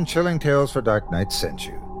and Chilling Tales for Dark Nights sent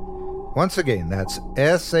you. Once again, that's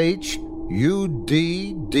SHUDDER.com,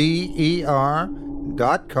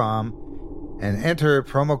 and enter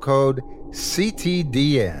promo code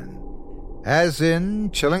CTDN, as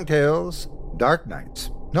in Chilling Tales, Dark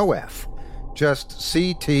Nights. No F, just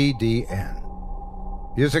CTDN.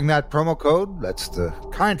 Using that promo code lets the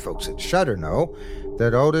kind folks at Shudder know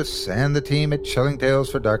that Otis and the team at Chilling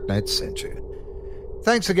Tales for Dark Nights sent you.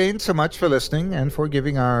 Thanks again so much for listening and for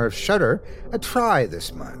giving our Shudder a try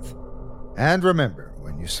this month. And remember,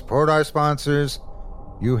 when you support our sponsors,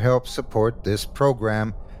 you help support this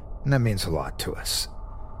program, and that means a lot to us.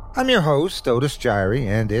 I'm your host, Otis Jiry,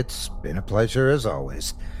 and it's been a pleasure as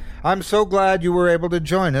always. I'm so glad you were able to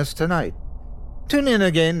join us tonight. Tune in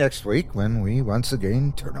again next week when we once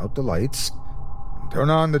again turn out the lights and turn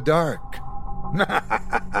on the dark.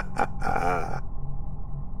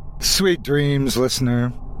 Sweet dreams,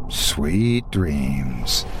 listener. Sweet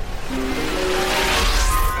dreams.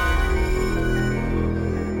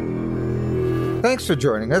 Thanks for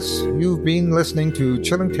joining us. You've been listening to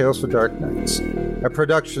Chilling Tales for Dark Nights, a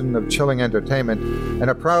production of Chilling Entertainment and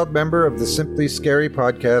a proud member of the Simply Scary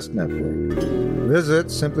Podcast Network. Visit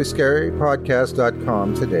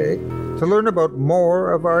simplyscarypodcast.com today to learn about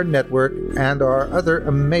more of our network and our other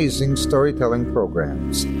amazing storytelling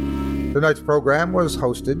programs. Tonight's program was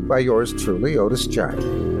hosted by yours truly, Otis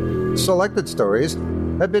Jiry. Selected stories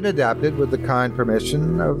have been adapted with the kind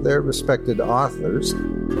permission of their respected authors.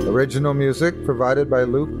 Original music provided by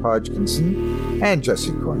Luke Hodgkinson and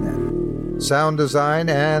Jesse Cornett. Sound design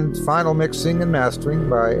and final mixing and mastering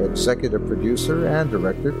by executive producer and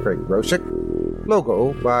director Craig Groshek.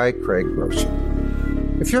 Logo by Craig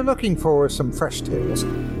Groeschel. If you're looking for some fresh tales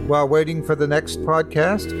while waiting for the next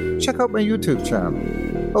podcast, check out my YouTube channel,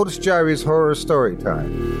 Otis Jiry's Horror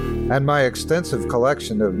Storytime, and my extensive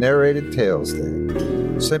collection of narrated tales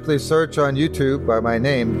there. Simply search on YouTube by my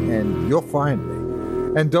name and you'll find me.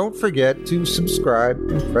 And don't forget to subscribe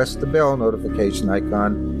and press the bell notification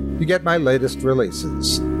icon to get my latest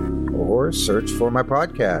releases. Or search for my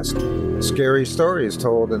podcast, Scary Stories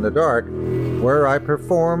Told in the Dark, where I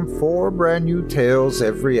perform 4 brand new tales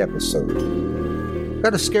every episode.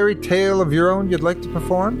 Got a scary tale of your own you'd like to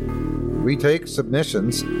perform? We take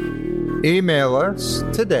submissions. Email us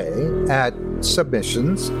today at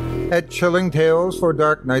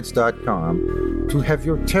submissions@chillingtalesfordarknights.com to have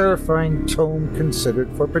your terrifying tome considered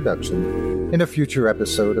for production in a future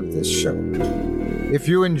episode of this show. If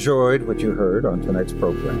you enjoyed what you heard on tonight's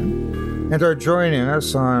program and are joining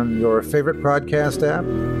us on your favorite podcast app,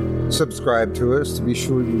 subscribe to us to be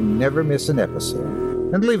sure you never miss an episode,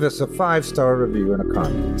 and leave us a 5-star review and a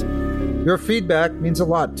comment. Your feedback means a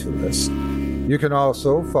lot to us. You can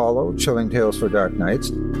also follow Chilling Tales for Dark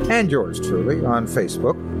Nights and yours truly on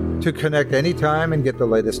Facebook to connect anytime and get the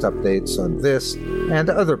latest updates on this and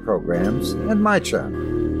other programs and my channel.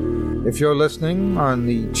 If you're listening on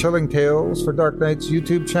the Chilling Tales for Dark Nights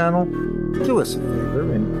YouTube channel, do us a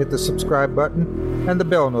favor and hit the subscribe button and the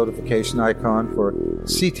bell notification icon for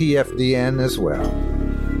CTFDN as well,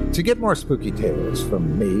 to get more spooky tales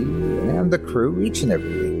from me and the crew each and every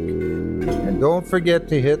week. And don't forget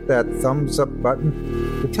to hit that thumbs up button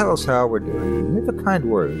to tell us how we're doing. Leave a kind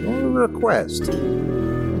word or a request.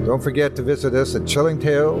 And don't forget to visit us at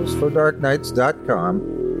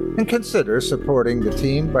chillingtalesfordarknights.com and consider supporting the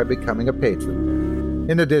team by becoming a patron.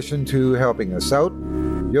 In addition to helping us out,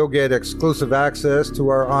 you'll get exclusive access to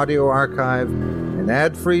our audio archive and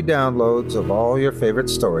ad-free downloads of all your favorite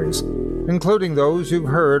stories, including those you've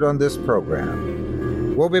heard on this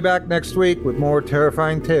program. We'll be back next week with more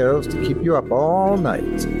terrifying tales to keep you up all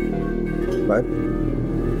night. But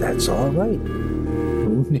that's all right.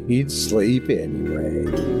 Who needs sleep anyway?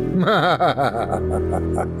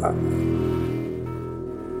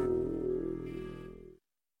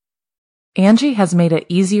 Angie has made it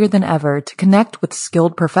easier than ever to connect with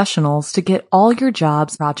skilled professionals to get all your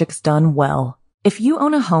jobs projects done well. If you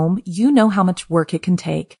own a home, you know how much work it can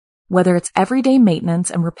take, whether it's everyday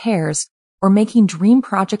maintenance and repairs or making dream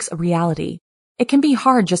projects a reality. It can be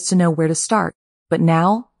hard just to know where to start, but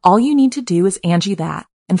now all you need to do is Angie that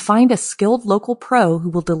and find a skilled local pro who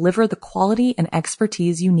will deliver the quality and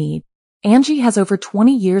expertise you need. Angie has over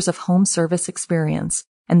 20 years of home service experience,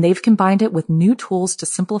 and they've combined it with new tools to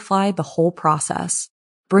simplify the whole process.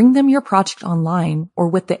 Bring them your project online or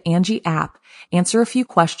with the Angie app, answer a few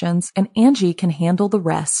questions, and Angie can handle the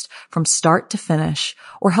rest from start to finish,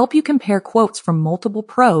 or help you compare quotes from multiple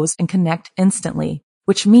pros and connect instantly,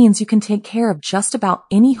 which means you can take care of just about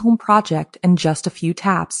any home project in just a few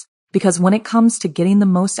taps. Because when it comes to getting the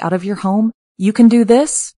most out of your home, you can do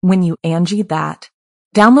this when you Angie that.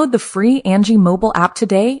 Download the free Angie mobile app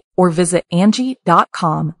today or visit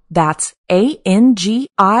Angie.com. That's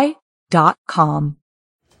ANGI.com.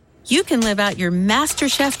 You can live out your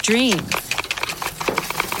MasterChef dreams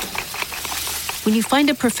when you find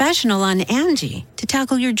a professional on Angie to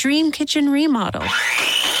tackle your dream kitchen remodel.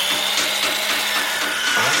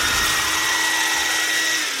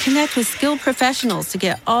 Connect with skilled professionals to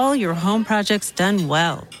get all your home projects done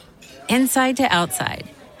well. Inside to outside,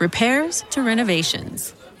 repairs to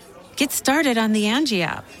renovations. Get started on the Angie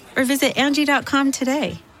app or visit Angie.com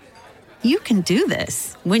today. You can do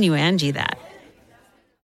this when you Angie that.